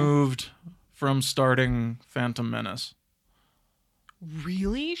 years removed from starting Phantom Menace.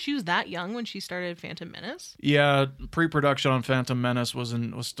 Really? She was that young when she started Phantom Menace? Yeah, pre-production on Phantom Menace was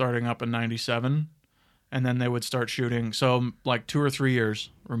starting up in 97, and then they would start shooting. So like 2 or 3 years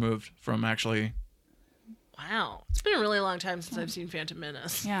removed from actually. Wow. It's been a really long time since I've seen Phantom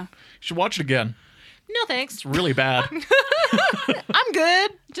Menace. Yeah. You should watch it again. No thanks. It's really bad. I'm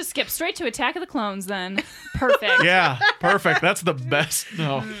good. Just skip straight to Attack of the Clones then. Perfect. Yeah, perfect. That's the best.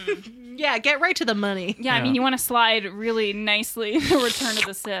 No. Yeah, get right to the money. Yeah, I mean, you want to slide really nicely to Return of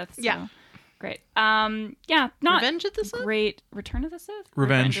the Sith. So. Yeah. Great. Yeah, not Revenge of the Sith? great. Return of the Sith?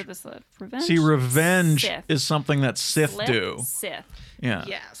 Revenge. Of the Sith. Revenge. See, revenge Sith. is something that Sith do. Sith. Yeah.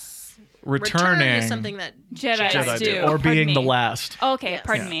 Yes. Returning Return is something that Jedi do. Or Pardon being me. the last. Okay, Yes.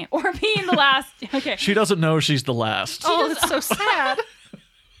 pardon me. Or being the last. Okay. She doesn't know she's the last. Oh, that's so sad.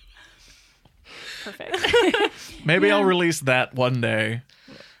 Perfect. Maybe I'll release that one day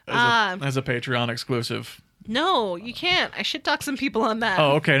as a Patreon exclusive. No, you can't. I should talk some people on that.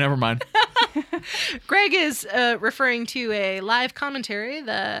 Oh, okay, never mind. Greg is referring to a live commentary.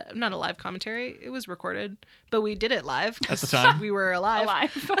 Not a live commentary. It was recorded, but we did it live At the time. We were alive.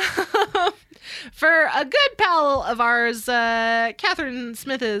 For For a good pal of ours, Catherine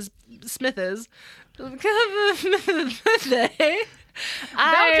Smithers. Val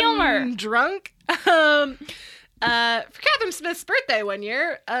Kilmer. I'm drunk. For Catherine Smith's birthday one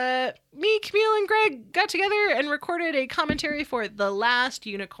year, me, Camille, and Greg got together and recorded a commentary for The Last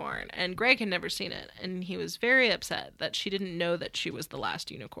Unicorn. And Greg had never seen it, and he was very upset that she didn't know that she was the last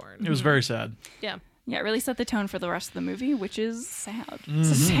unicorn. It was very sad. Yeah. Yeah, it really set the tone for the rest of the movie, which is sad.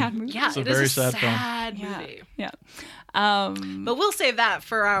 It's a sad movie. Yeah, It's a it very is sad film. movie. Yeah. But we'll save that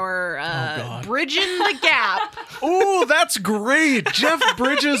for our God. Bridging the Gap. Oh, that's great. Jeff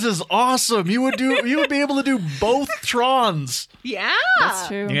Bridges is awesome. You would be able to do both Trons. Yeah. That's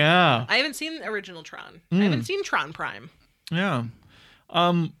true. Yeah. I haven't seen original Tron. I haven't seen Tron Prime. Yeah.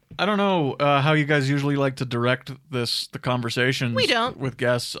 I don't know how you guys usually like to direct the conversations We don't. with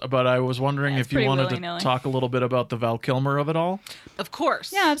guests, but I was wondering Yeah, it's if you pretty wanted to willy-nilly. talk a little bit about the Val Kilmer of it all. Of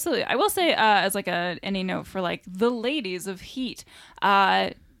course. Yeah, absolutely. I will say, as like any note for like the ladies of Heat, yeah,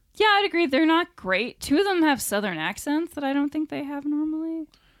 I'd agree. They're not great. 2 of them have Southern accents that I don't think they have normally.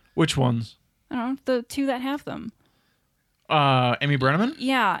 Which ones? I don't know, the 2 that have them. Amy Brenneman?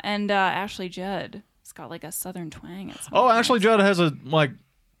 Yeah, and Ashley Judd. It's got like a Southern twang. At some Oh, point. Ashley Judd has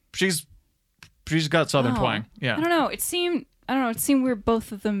she's got Southern Oh. twang. Yeah. I don't know. It seemed weird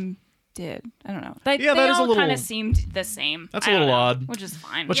both of them did. I don't know. They that is a all little- kind of seemed the same. That's I a don't little know, odd. which is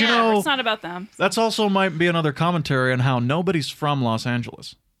fine. But you know- it's not about them. That's also might be another commentary on how nobody's from Los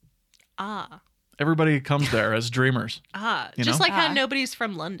Angeles. Everybody comes there as dreamers. Just know? like how nobody's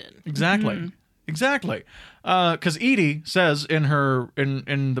from London. Exactly. Exactly. Because Edie says in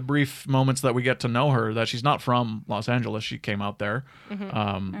in the brief moments that we get to know her that she's not from Los Angeles. She came out there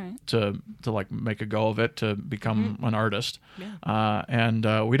to like make a go of it, to become an artist. Yeah. And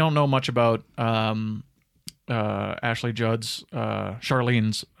we don't know much about Ashley Judd's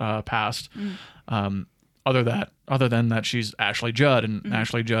Charlene's past. Other than that she's Ashley Judd, and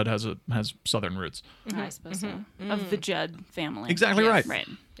Ashley Judd has Southern roots. I suppose so. Of the Judd family. Exactly right. Right.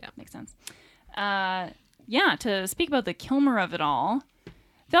 Yeah, makes sense. To speak about the Kilmer of it all,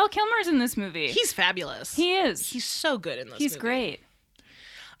 Val Kilmer's in this movie. He's fabulous. He is. He's so good in this movie. He's great.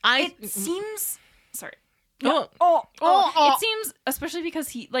 It seems... Sorry. It seems, especially because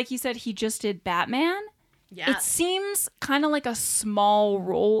he, like you said, he just did Batman. Yeah. It seems kind of like a small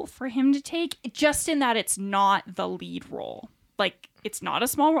role for him to take, just in that it's not the lead role. Like, it's not a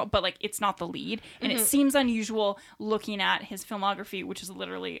small role, but like it's not the lead. And it seems unusual looking at his filmography, which is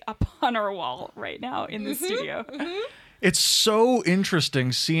literally up on our wall right now in the studio. It's so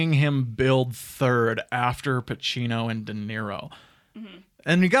interesting seeing him build third after Pacino and De Niro.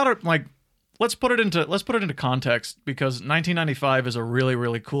 And you gotta, like, let's put it into context, because 1995 is a really,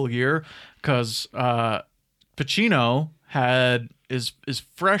 really cool year, because Pacino is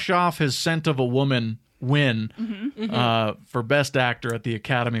fresh off his Scent of a Woman win for Best Actor at the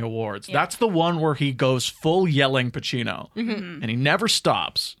Academy Awards. Yeah. That's the one where he goes full yelling Pacino, and he never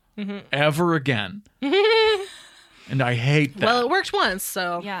stops ever again. And I hate that. Well, it worked once,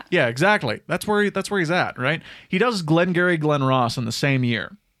 so yeah, exactly. That's where he's at, right? He does Glengarry Glen Ross in the same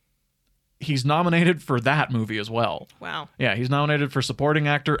year. He's nominated for that movie as well. Wow. Yeah, he's nominated for supporting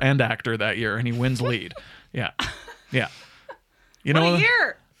actor and actor that year, and he wins lead. Yeah. You know, what a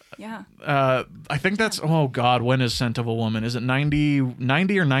year. Yeah. I think that's, oh God, when is Scent of a Woman? Is it 90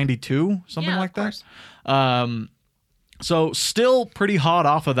 or 92? Something like that? So still pretty hot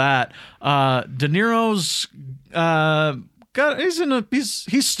off of that. De Niro's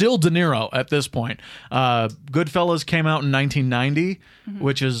he's still De Niro at this point. Goodfellas came out in 1990,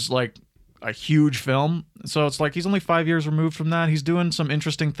 which is like a huge film. So it's like he's only 5 years removed from that. He's doing some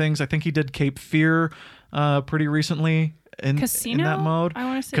interesting things. I think he did Cape Fear pretty recently in that mode. I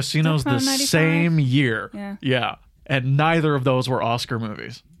want to say Casino's the same year. Yeah. And neither of those were Oscar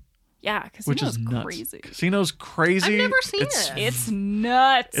movies. Yeah, Casino's which is nuts. Crazy. Casino's crazy. I've never seen it. It's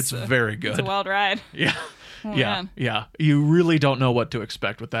nuts. It's very good. It's a wild ride. Yeah. Oh, yeah. man. Yeah. You really don't know what to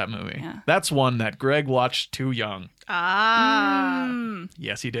expect with that movie. Yeah. That's one that Greg watched too young.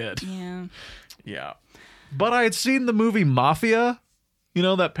 Yes, he did. Yeah. Yeah. But I had seen the movie Mafia. You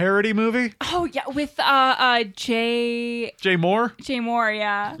know, that parody movie? Oh, yeah, with Jay Moore? Jay Moore,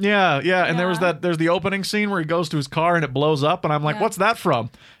 yeah. Yeah. And there's the opening scene where he goes to his car and it blows up, and I'm like, what's that from?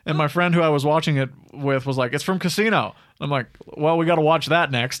 And my friend who I was watching it with was like, it's from Casino. I'm like, well, we got to watch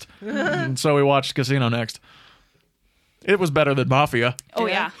that next. And so we watched Casino next. It was better than Mafia. Oh,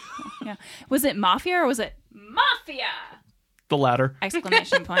 yeah. Was it Mafia or was it Mafia? The latter.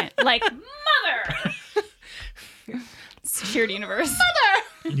 Exclamation point. Like, mother! Shared universe.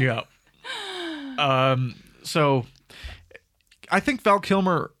 Mother! Yeah. So I think Val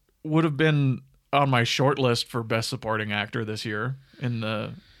Kilmer would have been on my short list for Best Supporting Actor this year in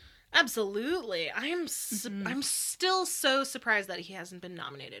the... Absolutely. I'm still so surprised that he hasn't been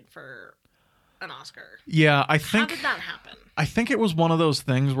nominated for an Oscar. Yeah, I think... How did that happen? I think it was one of those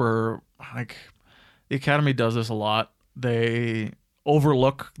things where, like, the Academy does this a lot. They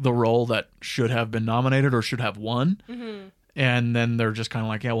overlook the role that should have been nominated or should have won, and then they're just kind of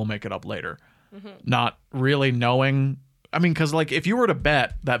like, yeah, we'll make it up later. Not really knowing... I mean, because, like, if you were to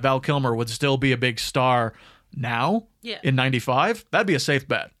bet that Val Kilmer would still be a big star now, in 95, that'd be a safe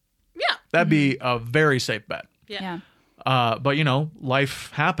bet. Yeah. That'd be a very safe bet. Yeah. But, you know,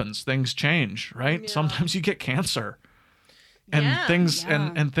 life happens. Things change, right? Yeah. Sometimes you get cancer. And Yeah. things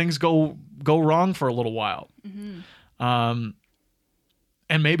and things go wrong for a little while.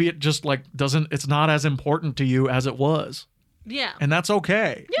 And maybe it just, like, it's not as important to you as it was. Yeah. And that's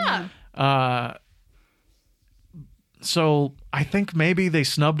okay. Yeah. So I think maybe they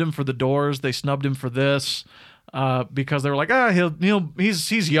snubbed him for The Doors. They snubbed him for this because they were like,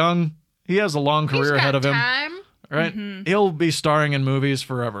 he's young. He has a long career ahead of him. Time. Right? He'll be starring in movies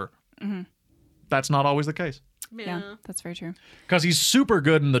forever. That's not always the case. Yeah, that's very true. Because he's super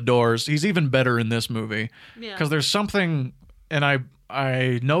good in The Doors. He's even better in this movie. Because there's something, and I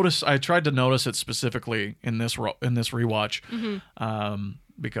tried to notice it specifically in this rewatch.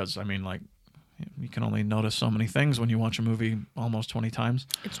 Because, I mean, like, you can only notice so many things when you watch a movie almost 20 times.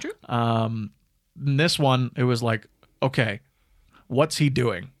 It's true. In this one, it was like, okay, what's he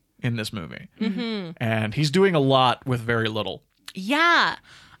doing in this movie? And he's doing a lot with very little. Yeah.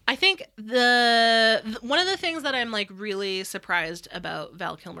 I think the one of the things that I'm like really surprised about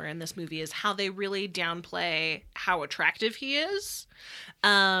Val Kilmer in this movie is how they really downplay how attractive he is.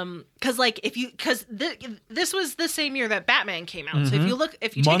 Because like this was the same year that Batman came out. So if you Months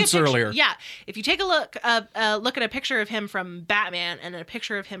take a picture, earlier. yeah, if you take a look at a picture of him from Batman and a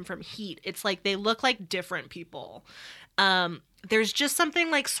picture of him from Heat, it's like they look like different people. There's just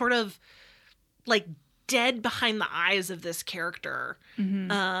something like sort of like dead behind the eyes of this character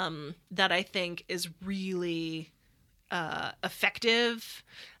that I think is really effective,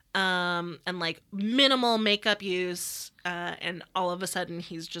 and like minimal makeup use, and all of a sudden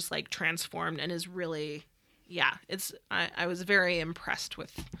he's just like transformed and is really I was very impressed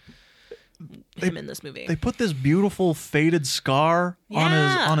with him in this movie. They put this beautiful faded scar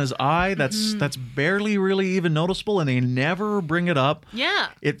on his eye that's barely really even noticeable, and they never bring it up. Yeah.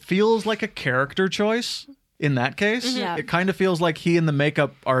 It feels like a character choice in that case. Yeah. It kind of feels like he and the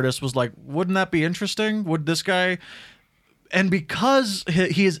makeup artist was like, wouldn't that be interesting? Would this guy... And because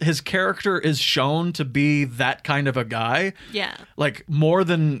his character is shown to be that kind of a guy, like more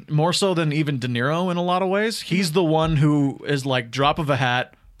so than even De Niro in a lot of ways, he's the one who is like drop of a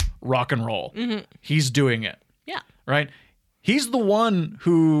hat, rock and roll. He's doing it. Yeah. Right? He's the one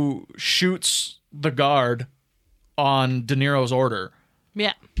who shoots the guard on De Niro's order.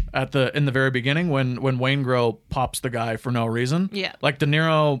 Yeah. In the very beginning when Waingro pops the guy for no reason. Yeah. Like De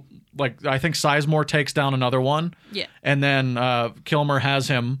Niro, like I think Sizemore takes down another one. Yeah. And then Kilmer has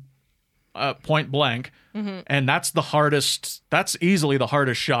him point blank. And that's easily the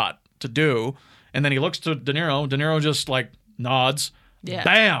hardest shot to do. And then he looks to De Niro. De Niro just like nods. Yeah.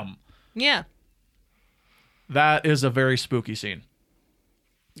 Bam. Yeah. That is a very spooky scene.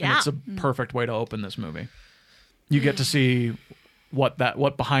 Yeah. And it's a perfect way to open this movie. You get to see what's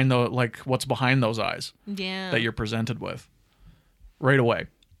behind those eyes that you're presented with right away.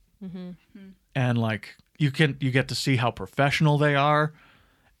 And like you get to see how professional they are,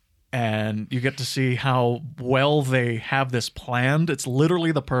 and you get to see how well they have this planned. It's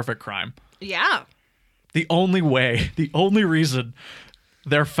literally the perfect crime. Yeah. The only reason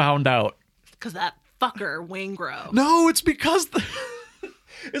they're found out, because that fucker Waingro. no, it's because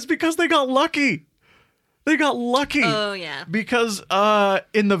they got lucky. They got lucky. Oh, yeah. Because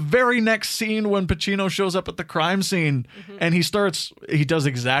in the very next scene when Pacino shows up at the crime scene and he does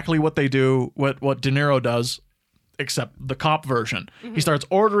exactly what they do, what De Niro does, except the cop version. He starts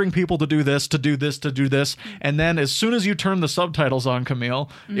ordering people to do this, to do this, to do this. And then as soon as you turn the subtitles on, Camille,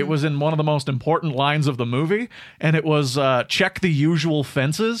 it was in one of the most important lines of the movie. And it was check the usual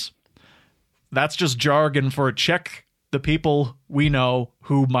fences. That's just jargon for check the people we know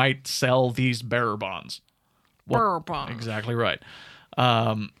who might sell these bearer bonds. Exactly right.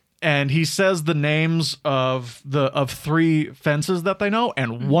 And he says the names of 3 fences that they know,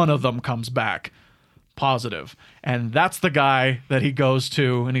 and one of them comes back positive. And that's the guy that he goes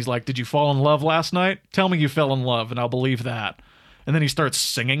to, and he's like, did you fall in love last night? Tell me you fell in love, and I'll believe that. And then he starts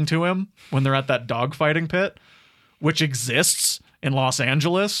singing to him when they're at that dogfighting pit, which exists in Los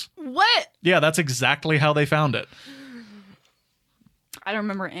Angeles. What? Yeah, that's exactly how they found it. I don't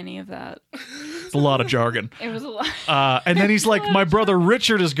remember any of that. It's a lot of jargon. It was a lot. And then he's like, my brother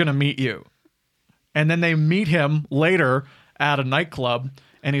Richard is going to meet you. And then they meet him later at a nightclub.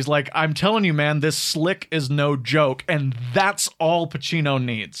 And he's like, I'm telling you, man, this slick is no joke. And that's all Pacino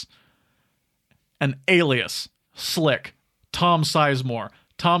needs. An alias, Slick, Tom Sizemore.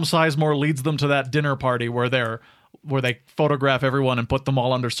 Tom Sizemore leads them to that dinner party where they photograph everyone and put them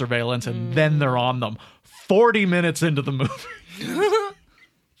all under surveillance. And then they're on them 40 minutes into the movie.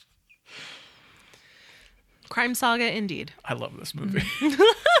 Crime saga indeed. I love this movie.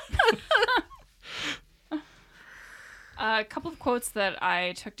 A couple of quotes that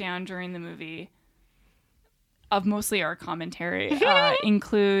I took down during the movie of mostly our commentary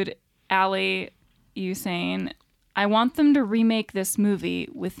include Allie, you saying, I want them to remake this movie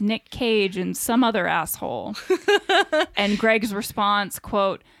with Nick Cage and some other asshole. And Greg's response,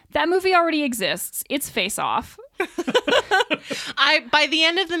 quote, that movie already exists. It's Face Off. By the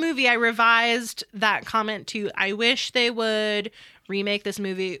end of the movie, I revised that comment to, I wish they would remake this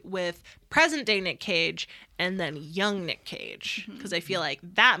movie with present day Nick Cage and then young Nick Cage, because I feel like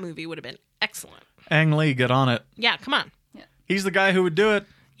that movie would have been excellent. Ang Lee, get on it. Yeah, come on. Yeah. He's the guy who would do it.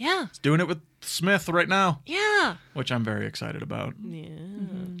 Yeah. He's doing it with Smith right now. Yeah. Which I'm very excited about. Yeah.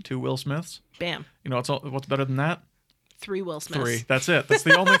 2 Will Smiths. Bam. You know what's better than that? 3 Will Smiths. 3. That's it. That's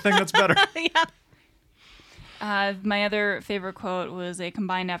the only thing that's better. Yeah. My other favorite quote was a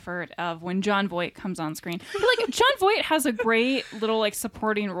combined effort of when Jon Voight comes on screen. Like, Jon Voight has a great little like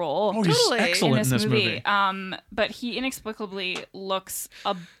supporting role. Oh, he's Totally. excellent in this movie. But he inexplicably looks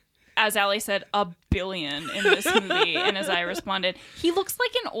a as Allie said, a billion in this movie. And as I responded, he looks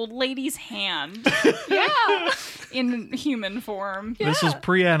like an old lady's hand. Yeah. In human form. This is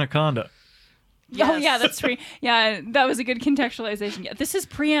pre-Anaconda. Yes. Oh, yeah, that's free. Yeah, that was a good contextualization. Yeah, this is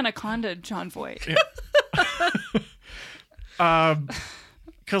pre-Anaconda, John Voight. Yeah.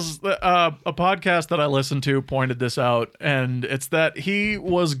 Because a podcast that I listened to pointed this out, and it's that he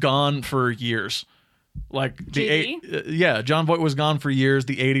was gone for years. Like John Voight was gone for years.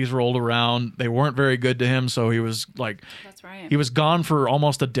 The 80s rolled around. They weren't very good to him, so he was like, that's right. He was gone for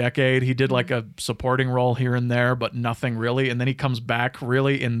almost a decade. He did like a supporting role here and there, but nothing really. And then he comes back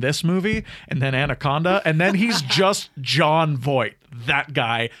really in this movie, and then Anaconda, and then he's just John Voight, that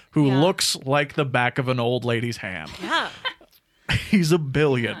guy who looks like the back of an old lady's hand. Yeah. He's a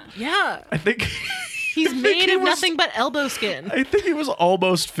billion. Yeah. I think he's made of nothing but elbow skin. I think he was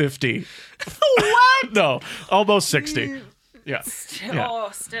almost 50. What? No, almost 60. Yeah.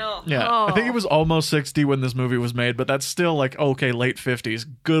 Still. Yeah. Oh. I think he was almost 60 when this movie was made, but that's still like, okay, late 50s.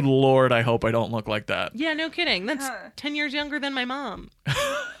 Good Lord, I hope I don't look like that. Yeah, no kidding. That's 10 years younger than my mom.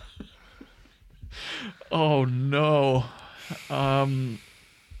 Oh, no.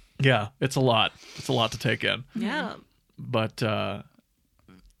 Yeah, it's a lot. It's a lot to take in. Yeah. But I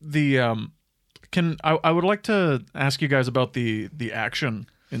would like to ask you guys about the action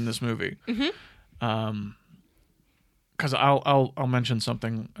in this movie. Because I'll mention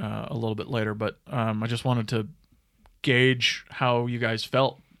something a little bit later, but I just wanted to gauge how you guys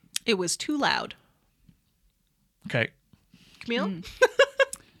felt. It was too loud. Okay. Camille?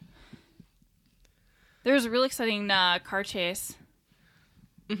 There was a really exciting car chase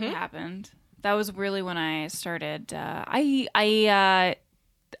that happened. That was really when I started. I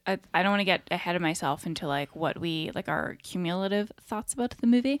don't want to get ahead of myself into like our cumulative thoughts about the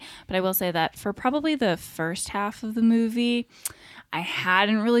movie, but I will say that for probably the first half of the movie, I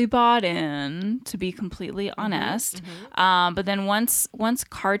hadn't really bought in, to be completely honest. But then once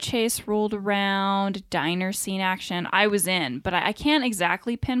car chase rolled around, diner scene action, I was in. But I can't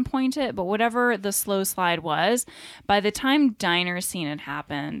exactly pinpoint it. But whatever the slow slide was, by the time diner scene had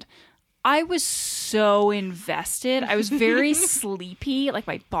happened, I was so invested. I was very sleepy. Like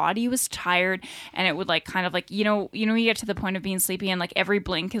my body was tired, and it would like kind of like, you get to the point of being sleepy and like every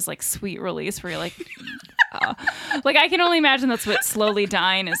blink is like sweet release where you're like, like I can only imagine that's what slowly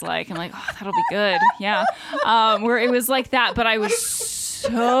dying is like. I'm like, oh, that'll be good. Yeah. Where it was like that, but I was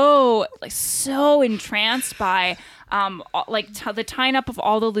so entranced by the tying up of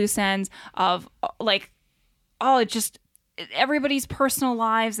all the loose ends of everybody's personal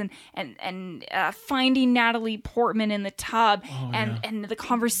lives and finding Natalie Portman in the tub and the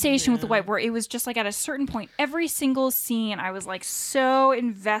conversation with the wife, where it was just like at a certain point, every single scene, I was like so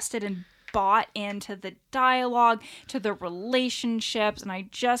invested and bought into the dialogue, to the relationships, and I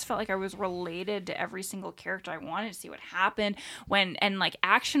just felt like I was related to every single character. I wanted to see what happened and like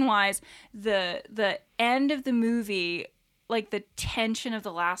action wise, the end of the movie, like the tension of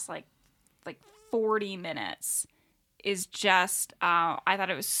the last like 40 minutes is just I thought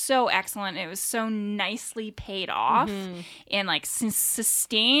it was so excellent. It was so nicely paid off and like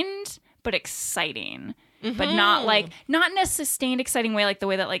sustained but exciting. But not in a sustained exciting way, like the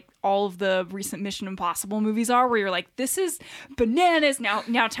way that like all of the recent Mission Impossible movies are, where you're like, this is bananas.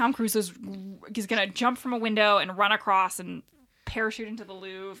 Now Tom Cruise is gonna jump from a window and run across and parachute into the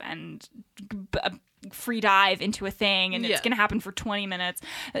Louvre and free dive into a thing, and it's gonna happen for 20 minutes,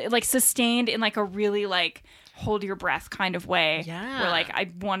 like sustained in like a really like hold your breath kind of way, where like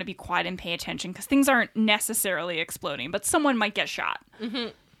I want to be quiet and pay attention because things aren't necessarily exploding, but someone might get shot,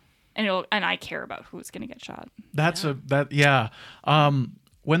 and I care about who's gonna get shot.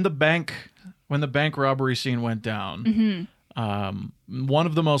 When the bank robbery scene went down, one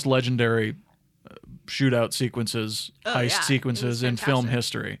of the most legendary shootout sequences, heist sequences in film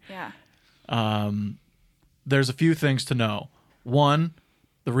history. There's a few things to know. One,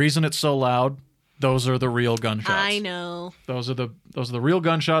 the reason it's so loud, those are the real gunshots. I know. Those are the real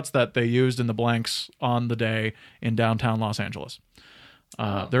gunshots that they used in the blanks on the day in downtown Los Angeles.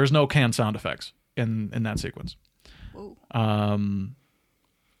 There's no canned sound effects in that sequence.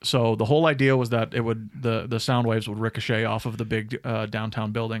 So the whole idea was that it would the sound waves would ricochet off of the big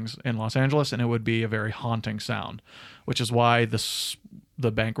downtown buildings in Los Angeles, and it would be a very haunting sound, which is why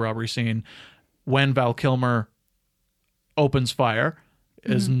the bank robbery scene, when Val Kilmer opens fire,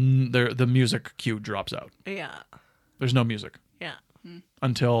 is the music cue drops out. Yeah. There's no music. Yeah.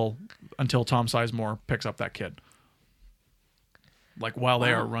 Until Tom Sizemore picks up that kid. Like while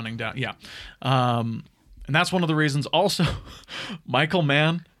they are running down. Yeah. And that's one of the reasons also Michael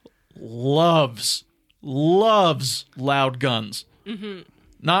Mann loves loud guns.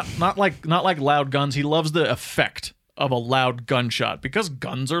 Not like loud guns. He loves the effect of a loud gunshot because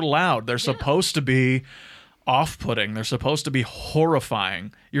guns are loud. They're supposed to be off-putting. They're supposed to be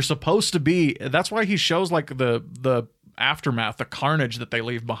horrifying. You're supposed to be. That's why he shows like the aftermath, the carnage that they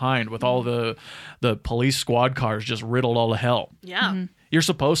leave behind with all the police squad cars just riddled all to hell. Yeah. You're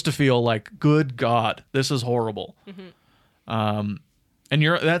supposed to feel like, good God, this is horrible. And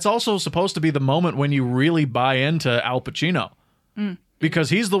that's also supposed to be the moment when you really buy into Al Pacino.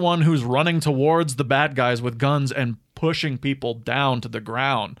 Because he's the one who's running towards the bad guys with guns and pushing people down to the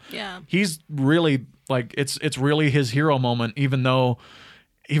ground. Yeah. He's really like it's really his hero moment, even though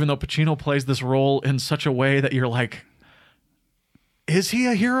Pacino plays this role in such a way that you're like, is he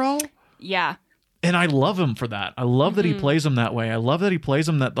a hero? Yeah. And I love him for that. I love that he plays him that way. I love that he plays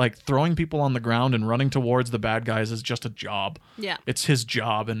him that like throwing people on the ground and running towards the bad guys is just a job. Yeah. It's his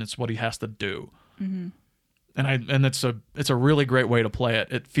job and it's what he has to do. And it's a really great way to play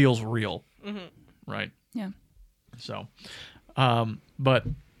it. It feels real, right? Yeah. So, but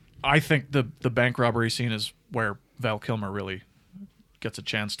I think the bank robbery scene is where Val Kilmer really gets a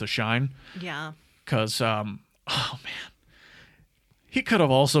chance to shine. Yeah. Because, oh man, he could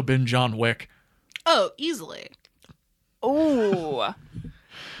have also been John Wick. Oh, easily. Oh.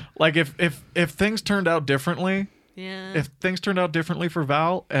 Like if things turned out differently, Yeah. if things turned out differently for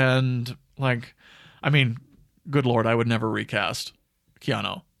Val, and like, I mean, good Lord, I would never recast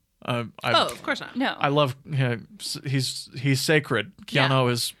Keanu. Of course not. No. I love he's sacred.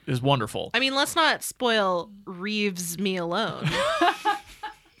 Keanu is wonderful. I mean, let's not spoil Reeves Me Alone.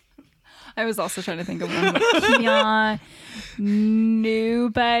 I was also trying to think of one. Keanu,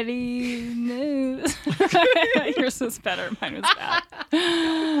 nobody knows. Yours was better. Mine was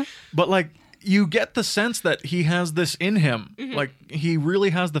bad. But like, you get the sense that he has this in him. Like he really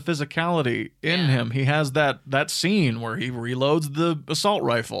has the physicality in him. He has that scene where he reloads the assault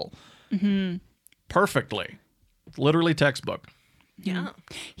rifle perfectly, literally textbook. Yeah.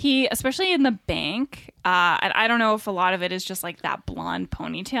 He, especially in the bank, and I don't know if a lot of it is just like that blonde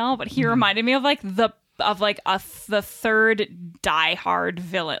ponytail, but he reminded me of like the third Die Hard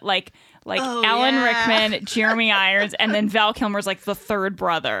villain, like Alan Rickman, Jeremy Irons, and then Val Kilmer's like the third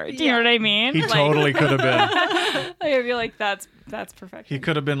brother. Do you know what I mean? He totally could have been. I feel like that's perfection. He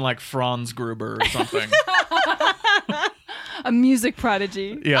could have been like Franz Gruber or something. A music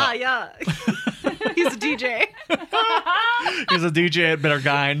prodigy. Yeah. Yeah. He's a DJ. He's a DJ at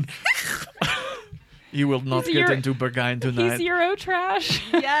Berghain. You will not get Euro- into Berghain tonight. He's Euro trash.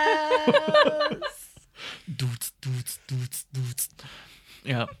 Yes. Doots, doots, doots, doots.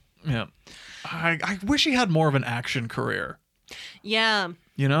 Yeah. Yeah. I wish he had more of an action career. Yeah.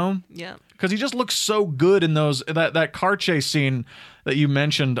 You know? Yeah. Because he just looks so good in those that car chase scene that you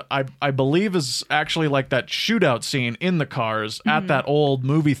mentioned. I believe is actually like that shootout scene in the cars at that old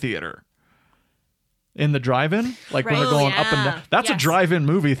movie theater. In the drive-in, like when Right. they're going Oh, up and yeah. down. That's a Yes. drive-in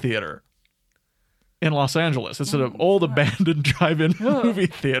movie theater in Los Angeles. It's an old abandoned drive-in movie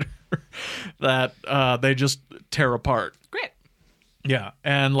theater that they just tear apart. Great. Yeah,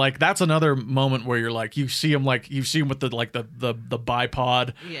 and like that's another moment where you're like you see him with the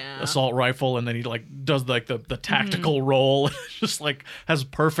bipod Yeah. assault rifle, and then he like does like the tactical roll, just like has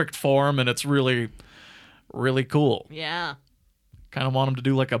perfect form, and it's really, really cool. Yeah. Kind of want him to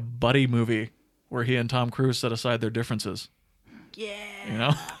do like a buddy movie where he and Tom Cruise set aside their differences. Yeah. You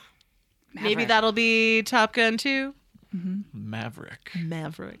know, Maybe that'll be Top Gun 2. Maverick.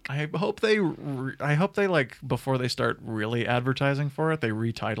 Maverick. I hope they like before they start really advertising for it, they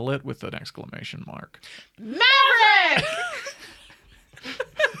retitle it with an exclamation mark. Maverick!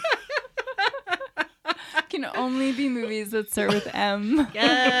 Can only be movies that start with M.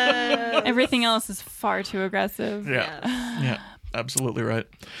 Yes. Everything else is far too aggressive. Yeah, yeah, absolutely right.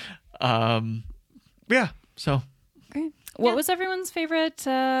 Yeah. So Great. What was everyone's favorite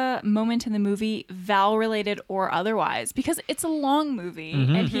moment in the movie, Val related or otherwise? Because it's a long movie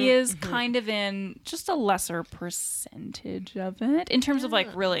and he is kind of in just a lesser percentage of it in terms of like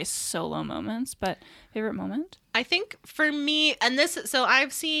really solo moments. But favorite moment? I think for me, and so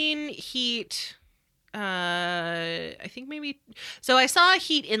I've seen Heat. I think maybe. So I saw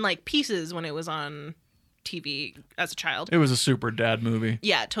Heat in like pieces when it was on TV as a child. it was a super dad movie.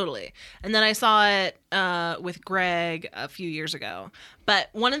 Yeah, totally. And then I saw it with Greg a few years ago. But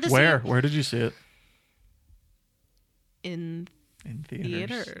one of the Where did you see it? in In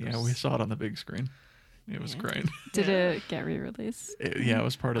theaters. Theaters. Yeah, we saw it on the big screen. It was great. Did it get re-released? It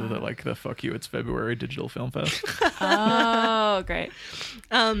was part of the Fuck You It's February Digital Film Fest. Oh, great.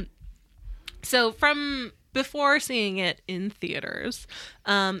 So from before seeing it in theaters,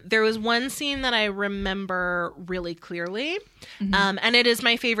 there was one scene that I remember really clearly, and it is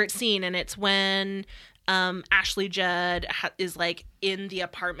my favorite scene, and it's when Ashley Judd is like in the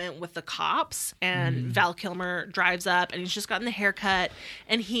apartment with the cops, and Val Kilmer drives up, and he's just gotten the haircut,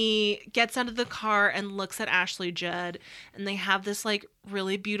 and he gets out of the car and looks at Ashley Judd, and they have this like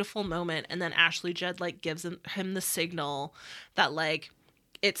really beautiful moment, and then Ashley Judd like gives him the signal that like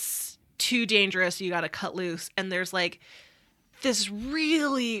it's too dangerous, you gotta cut loose. And there's like this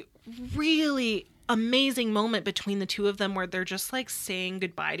really, really amazing moment between the two of them where they're just like saying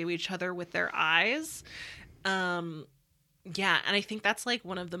goodbye to each other with their eyes. Yeah, and I think that's like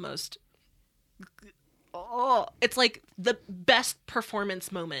one of the most it's like the best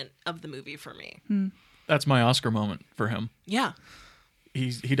performance moment of the movie for me. That's my Oscar moment for him. Yeah.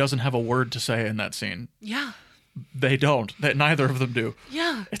 He doesn't have a word to say in that scene. Yeah. They don't. Neither of them do.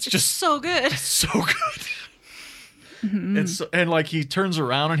 Yeah. It's just so good. It's so good. And like he turns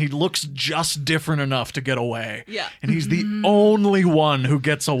around and he looks just different enough to get away. Yeah. And he's the only one who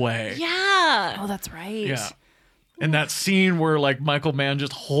gets away. Yeah. Oh, that's right. Yeah. And that scene where like Michael Mann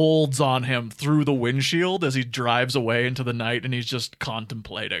just holds on him through the windshield as he drives away into the night, and he's just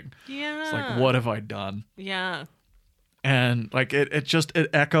contemplating. Yeah. It's like, what have I done? Yeah. And like it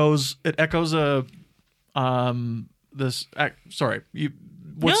echoes this sorry, you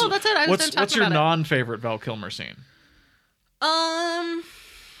No, that's it. I was done talking what's your about it. non-favorite Val Kilmer scene? I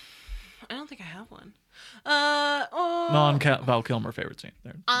don't think I have one. Non-Val Kilmer favorite scene.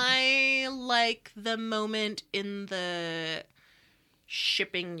 There. I like the moment in the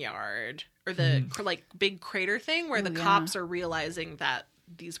shipping yard, or the like big crater thing where the cops are realizing that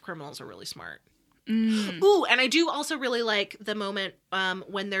these criminals are really smart. Ooh, and I do also really like the moment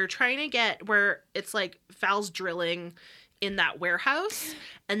when they're trying to get where it's like Val's drilling in that warehouse,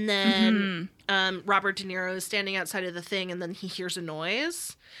 and then Robert De Niro is standing outside of the thing, and then he hears a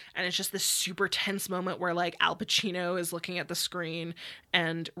noise, and it's just this super tense moment where like Al Pacino is looking at the screen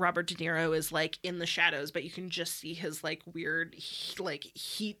and Robert De Niro is like in the shadows, but you can just see his like weird like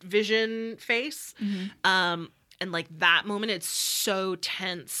heat vision face. And like that moment, it's so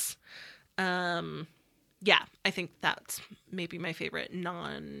tense. Yeah, I think that's maybe my favorite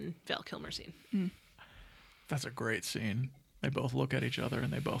non-Val Kilmer scene. That's a great scene. They both look at each other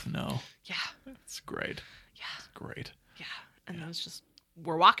and they both know. Yeah. It's great. Yeah. It's great. Yeah. And that was just,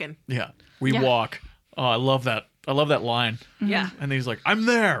 we're walking. Yeah. We walk. Oh, I love that. I love that line. Yeah. And he's like, I'm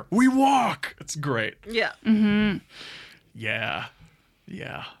there. We walk. It's great. Yeah. Yeah.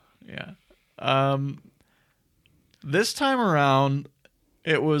 Yeah. Yeah. This time around,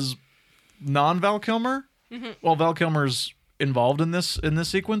 it was non-Val Kilmer. Well, Val Kilmer's involved in this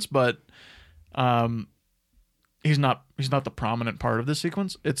sequence, but he's not the prominent part of this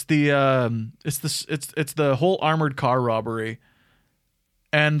sequence. It's the whole armored car robbery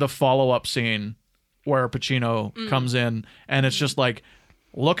and the follow-up scene where Pacino comes in, and it's just like,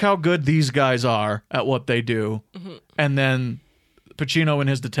 look how good these guys are at what they do. And then Pacino and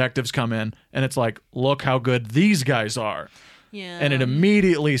his detectives come in, and it's like, look how good these guys are. Yeah. And it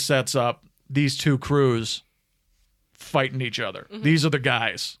immediately sets up these two crews fighting each other. These are the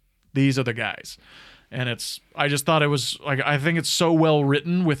guys. These are the guys. And I just thought it was like, I think it's so well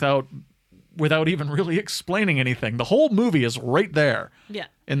written without even really explaining anything. The whole movie is right there. Yeah.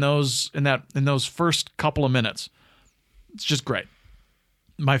 In those first couple of minutes. It's just great.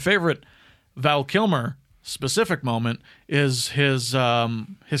 My favorite Val Kilmer specific moment is his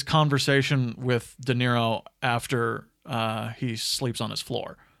conversation with De Niro after he sleeps on his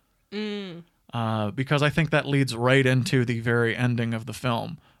floor. Because I think that leads right into the very ending of the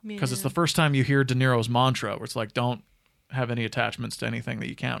film. Because it's the first time you hear De Niro's mantra, where it's like, don't have any attachments to anything that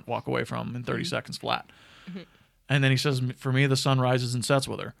you can't walk away from in 30 seconds flat. And then he says, for me, the sun rises and sets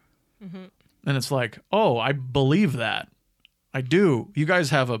with her. And it's like, oh, I believe that. I do. You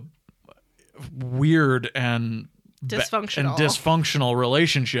guys have a weird and dysfunctional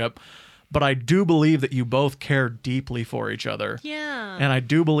relationship, but I do believe that you both care deeply for each other. Yeah. And I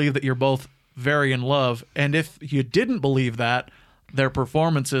do believe that you're both very in love. And if you didn't believe that, their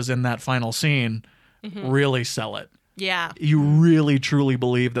performances in that final scene really sell it. Yeah. You really truly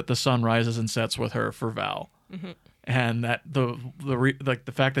believe that the sun rises and sets with her for Val. And that the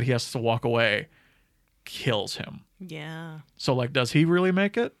fact that he has to walk away kills him. Yeah. So like, does he really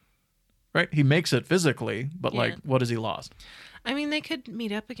make it? Right? He makes it physically, but like, what has he lost? I mean, they could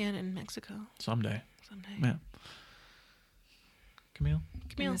meet up again in Mexico Someday. someday. Yeah. Camille?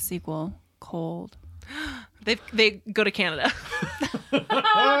 In the sequel, Cold. They go to Canada.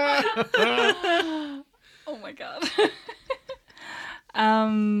 Oh my god.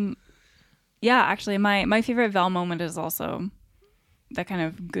 Yeah, actually, my favorite Val moment is also that kind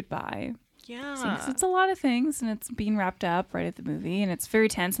of goodbye. Yeah. scene, 'cause it's a lot of things, and it's being wrapped up right at the movie, and it's very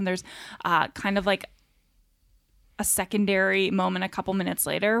tense. And there's kind of like a secondary moment a couple minutes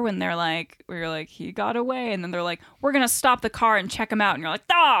later when they're like, where you're like, he got away, and then they're like, we're gonna stop the car and check him out, and you're like,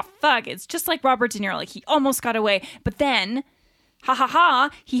 oh fuck, it's just like Robert De Niro, like he almost got away, but then, ha ha ha,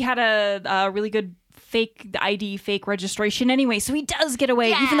 he had a really good fake ID, fake registration anyway, so he does get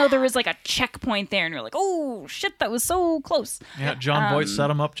away, even though there was like a checkpoint there, and you're like, oh shit, that was so close. Yeah, John Voight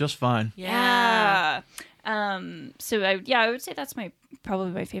set him up just fine. Yeah. So I would say that's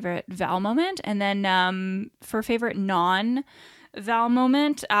probably my favorite Val moment. And then for favorite non-Val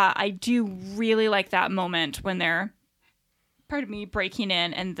moment, I do really like that moment when they're, breaking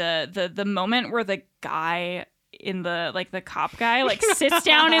in, and the moment where the guy in the cop guy sits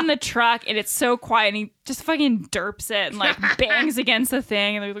down in the truck, and it's so quiet, and he just fucking derps it and bangs against the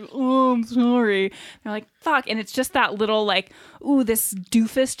thing, and they're like, oh, I'm sorry. And they're like, fuck, and it's just that little ooh, this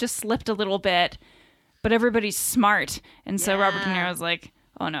doofus just slipped a little bit, but everybody's smart, and so Robert De Niro's like,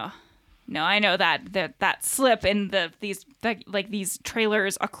 oh no, I know that slip in these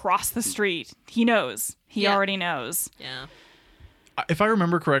trailers across the street. He knows. He already knows. Yeah. If I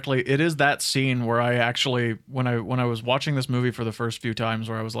remember correctly, it is that scene where I actually, when I was watching this movie for the first few times,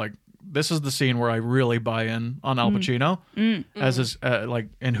 where I was like, this is the scene where I really buy in on Al Pacino as his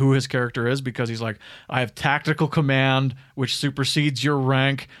and who his character is, because he's like, I have tactical command which supersedes your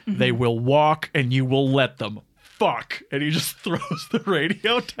rank. They will walk and you will let them. Fuck. And he just throws the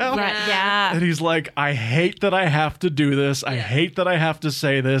radio down. Yeah. And he's like, I hate that I have to do this. I hate that I have to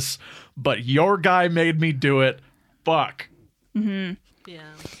say this, but your guy made me do it. Fuck. Mm-hmm.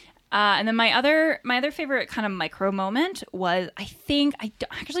 Yeah. And then my other favorite kind of micro moment was, I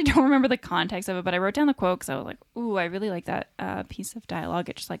actually don't remember the context of it, but I wrote down the quote because I was like, ooh, I really like that piece of dialogue.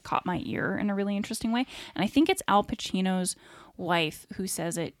 It just caught my ear in a really interesting way. And I think it's Al Pacino's wife who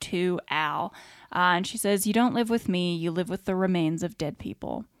says it to Al. And she says, you don't live with me, you live with the remains of dead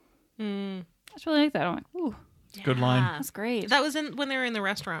people. I just really like that. I'm like, ooh. Good line. That's great. That was when they were in the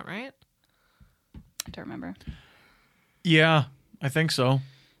restaurant, right? I don't remember. Yeah, I think so.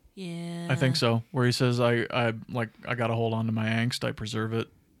 Yeah. I think so. Where he says, I got to hold on to my angst. I preserve it.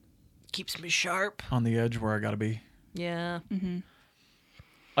 Keeps me sharp. On the edge where I got to be. Yeah.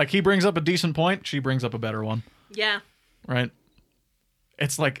 Mm-hmm. He brings up a decent point. She brings up a better one. Yeah. Right?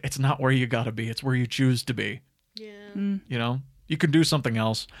 It's it's not where you got to be. It's where you choose to be. Yeah. You know? You can do something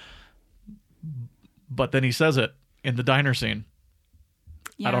else. But then he says it in the diner scene.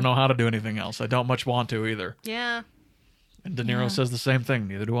 Yeah. I don't know how to do anything else. I don't much want to either. Yeah. And De Niro says the same thing.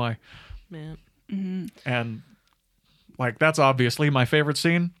 Neither do I. Yeah. Mm-hmm. And that's obviously my favorite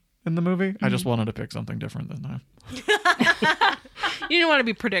scene in the movie. I just wanted to pick something different than that. You didn't want to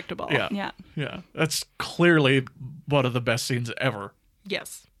be predictable. Yeah. Yeah. That's clearly one of the best scenes ever.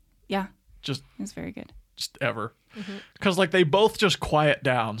 Yes. Yeah. Just It's very good. ever. Because they both just quiet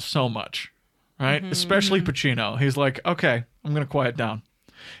down so much, right? Especially Pacino. He's like, okay, I'm going to quiet down.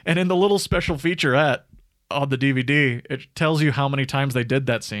 And in the little special featurette on the DVD, it tells you how many times they did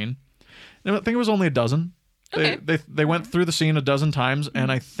that scene. And I think it was only a dozen. Okay. They went through the scene a dozen times,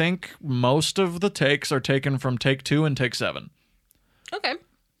 and I think most of the takes are taken from take 2 and take 7. Okay.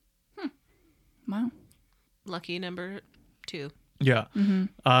 Wow. Lucky number 2. Yeah.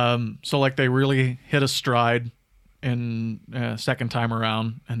 So they really hit a stride in second time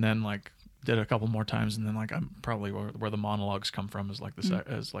around, and then did a couple more times, and then I'm probably where the monologues come from is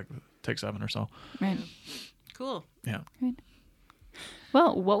take 7 or so. Right. Cool. Yeah. Right.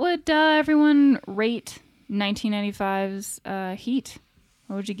 Well, what would everyone rate 1995's Heat?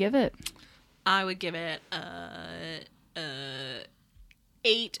 What would you give it? I would give it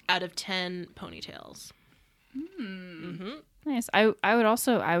 8 out of 10 ponytails. Nice. I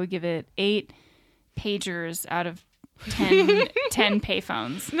would give it 8 pagers out of 10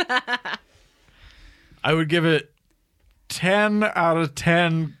 payphones. I would give it 10 out of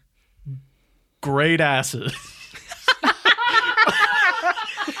 10 great asses.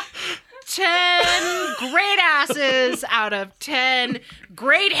 10 great asses out of 10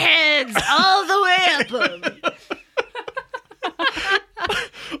 great heads all the way up them.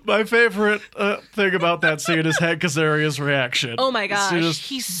 My favorite thing about that scene is Hank Azaria's reaction. Oh my gosh, Just-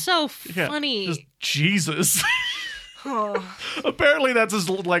 he's so funny. just Jesus. Apparently that's his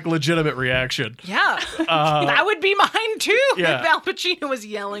legitimate reaction. Yeah, that would be mine too. Yeah. If Al Pacino was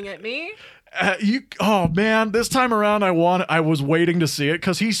yelling at me. Oh man, this time around I was waiting to see it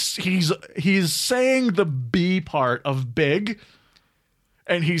because he's saying the B part of big,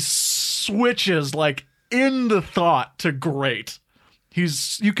 and he switches in the thought to great.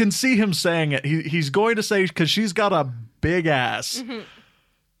 You can see him saying it. He's going to say, because she's got a big ass. Mm-hmm.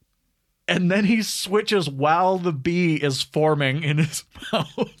 And then he switches while the bee is forming in his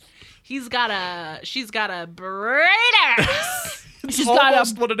mouth. She's got a great ass. It's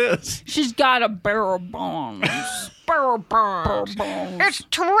almost what it is. She's got a barrel bones. Barrel burns. It's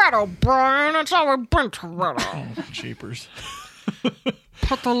Toretto, Brian. It's always been Toretto. Oh, jeepers.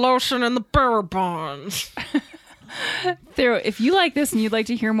 Put the lotion in the barrel bonds. If you like this and you'd like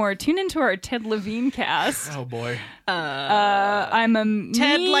to hear more, tune into our Ted Levine cast. Oh, boy. I'm a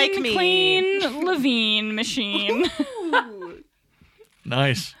Ted mean, like me. clean Levine machine.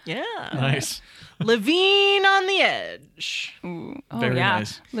 Nice. Yeah. Nice. Levine on the edge. Ooh. Oh, Very yeah.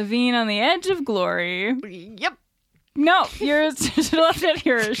 nice. Levine on the edge of glory. Yep. No, yours. Should have left it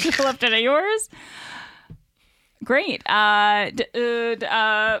yours. Should have left it at yours. Great. Heat.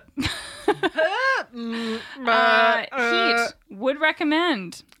 Would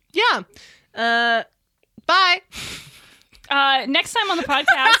recommend. Yeah. Bye. Next time on the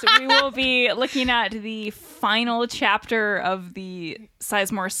podcast, we will be looking at the final chapter of the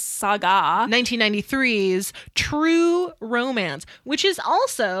Sizemore saga. 1993's True Romance, which is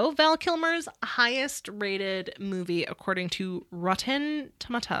also Val Kilmer's highest rated movie according to Rotten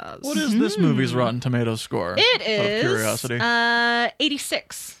Tomatoes. What is this movie's Rotten Tomatoes score? It Out of is curiosity.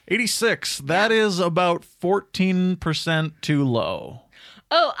 86. 86. That is about 14% too low.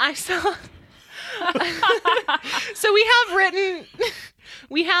 Oh, I saw. So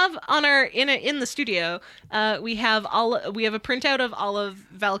we have on our in the studio we have a printout of all of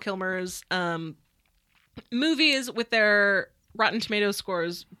Val Kilmer's movies with their Rotten Tomatoes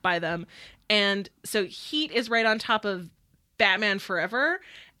scores by them, and so Heat is right on top of Batman Forever,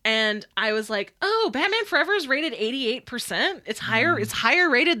 and I was like, oh, Batman Forever is rated 88%. It's higher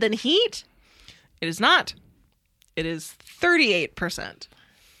rated than Heat. It is not. It is 38%.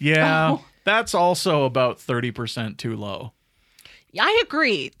 Yeah. That's also about 30% too low. I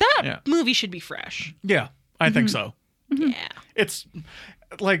agree. That movie should be fresh. Yeah, I think so. Yeah. It's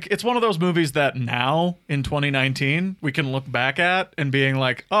one of those movies that now in 2019 we can look back at and being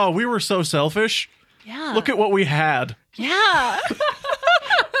like, oh, we were so selfish. Yeah. Look at what we had. Yeah.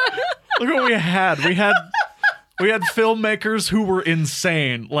 Look what we had. We had filmmakers who were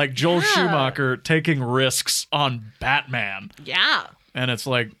insane, like Joel Schumacher taking risks on Batman. Yeah. And it's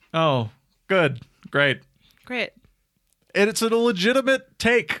like, oh, good, great. And it's a legitimate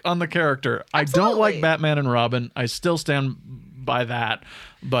take on the character. Absolutely. I don't like Batman and Robin. I still stand by that.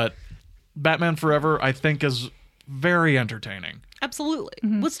 But Batman Forever, I think, is very entertaining. Absolutely.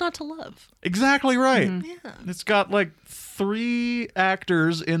 What's not to love? Exactly right. Yeah. It's got like 3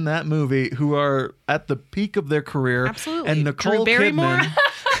 actors in that movie who are at the peak of their career. Absolutely. And Nicole Drew Barrymore. Kidman.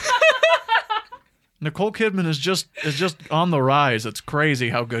 Nicole Kidman is just on the rise. It's crazy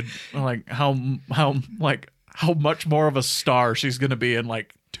how good, like how much more of a star she's gonna be in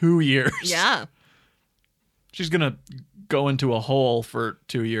like 2 years. Yeah. She's gonna go into a hole for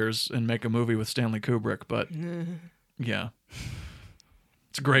 2 years and make a movie with Stanley Kubrick, but yeah.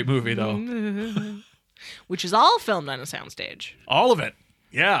 It's a great movie though. Which is all filmed on a soundstage. All of it.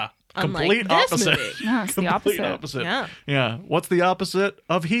 Yeah. Unlike Complete this opposite. movie. No, it's the Complete opposite. opposite. Yeah. Yeah. What's the opposite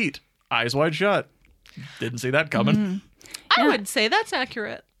of Heat? Eyes Wide Shut. Didn't see that coming. I would say that's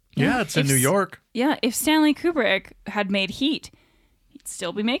accurate. Yeah, it's in New York. Yeah, if Stanley Kubrick had made Heat, he'd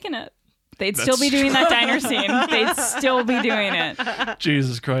still be making it. They'd still be doing that diner scene. They'd still be doing it.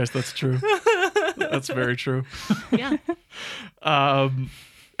 Jesus Christ, that's true. That's very true. Yeah. Um,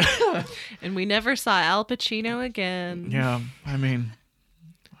 And we never saw Al Pacino again. yeah, I mean,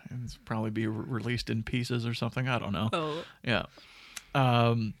 it's probably be released in pieces or something. I don't know. Oh. Yeah.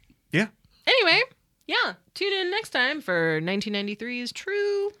 Yeah. Anyway, yeah. Tune in next time for 1993's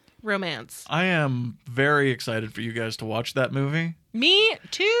True Romance. I am very excited for you guys to watch that movie. Me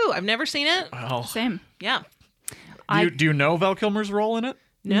too. I've never seen it. Well, Same. Yeah. do you know Val Kilmer's role in it?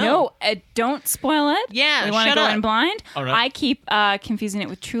 No, don't spoil it. Yeah, we want to shut go up. in blind. All right. I keep confusing it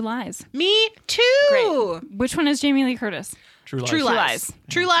with True Lies. Me too. Which one is Jamie Lee Curtis? True Lies. True Lies.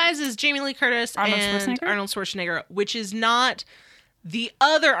 True Lies is Jamie Lee Curtis Arnold and Schwarzenegger? Arnold Schwarzenegger, which is not the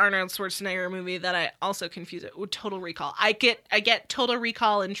other Arnold Schwarzenegger movie that I also confuse it with Total Recall. I get Total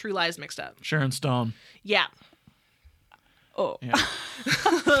Recall and True Lies mixed up. Sharon Stone. Yeah. Oh.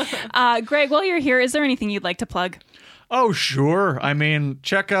 Yeah. Greg, while you're here, is there anything you'd like to plug? Oh, sure. I mean,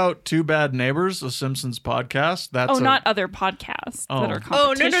 check out Two Bad Neighbors, a Simpsons podcast. That's Not other podcasts that are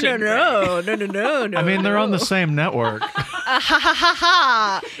Oh, competition. no. I mean, they're on the same network. Ha ha ha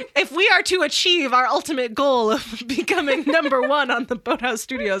ha! If we are to achieve our ultimate goal of becoming number one on the Boathouse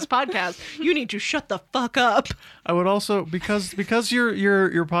Studios podcast, you need to shut the fuck up. I would also because your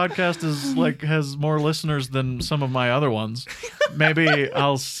podcast is like has more listeners than some of my other ones. Maybe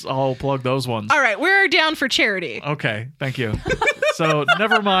I'll plug those ones. All right, we're down for charity. Okay, thank you. So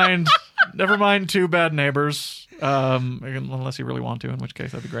never mind Two Bad Neighbors. Unless you really want to, in which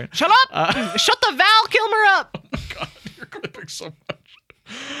case that'd be great. Shut up! Shut the Val Kilmer up! Oh my God, you're clipping so much.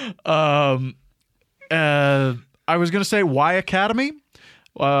 I was gonna say Y Academy.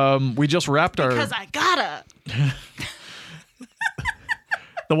 We just wrapped Because I gotta.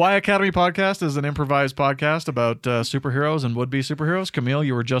 The Y Academy podcast is an improvised podcast about superheroes and would-be superheroes. Camille,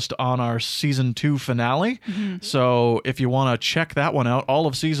 you were just on our season 2 finale. So if you want to check that one out, all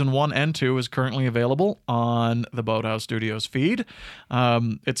of season 1 and 2 is currently available on the Boathouse Studios feed.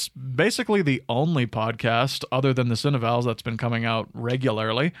 It's basically the only podcast other than the Cinevals that's been coming out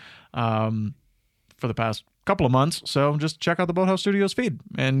regularly for the past couple of months. So just check out the Boathouse Studios feed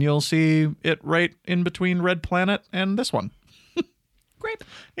and you'll see it right in between Red Planet and this one. Great.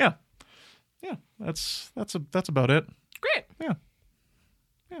 Yeah. That's about it. Great. Yeah.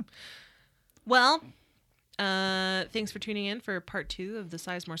 Well, thanks for tuning in for part 2 of the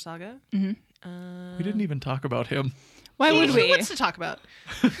Sizemore saga. We didn't even talk about him. Why would we? What's to talk about?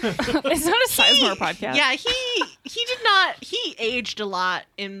 It's not a Sizemore podcast. Yeah, he did not. He aged a lot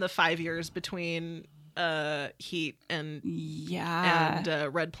in the 5 years between Heat and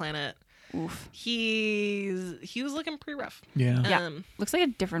Red Planet. Oof. He was looking pretty rough. Yeah. Looks like a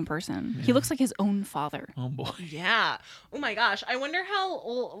different person. He looks like his own father. Oh boy. Yeah. Oh my gosh. I wonder how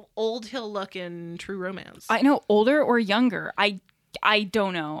old he'll look in True Romance. I know, older or younger. I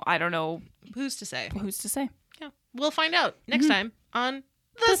don't know. I don't know. Who's to say? Who's to say? Yeah. We'll find out next time on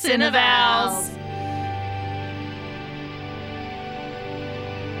The Cinevals.